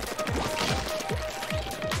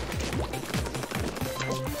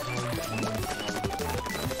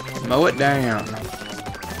 Mow it down.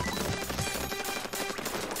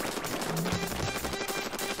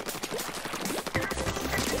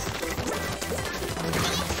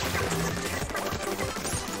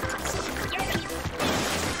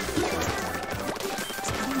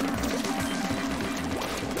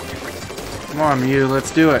 Come on, Mew,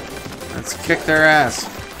 let's do it. Let's kick their ass.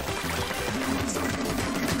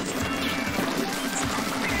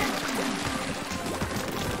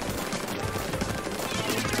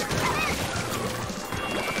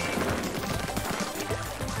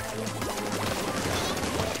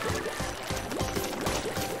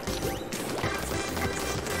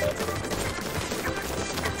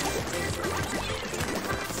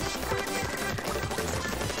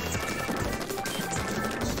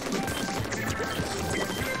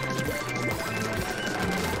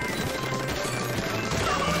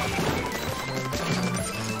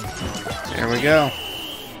 There we go.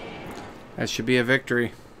 That should be a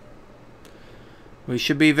victory. We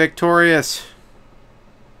should be victorious.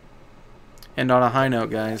 End on a high note,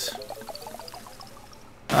 guys.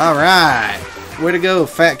 Alright. Way to go,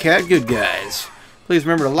 Fat Cat. Good guys. Please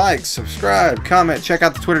remember to like, subscribe, comment, check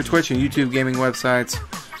out the Twitter, Twitch, and YouTube gaming websites.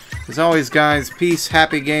 As always, guys, peace,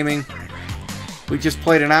 happy gaming. We just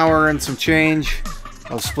played an hour and some change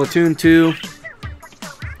of Splatoon 2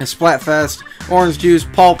 and Splatfest. Orange juice,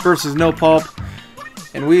 pulp versus no pulp.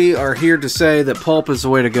 And we are here to say that pulp is the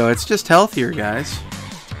way to go. It's just healthier, guys.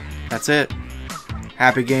 That's it.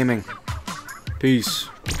 Happy gaming. Peace.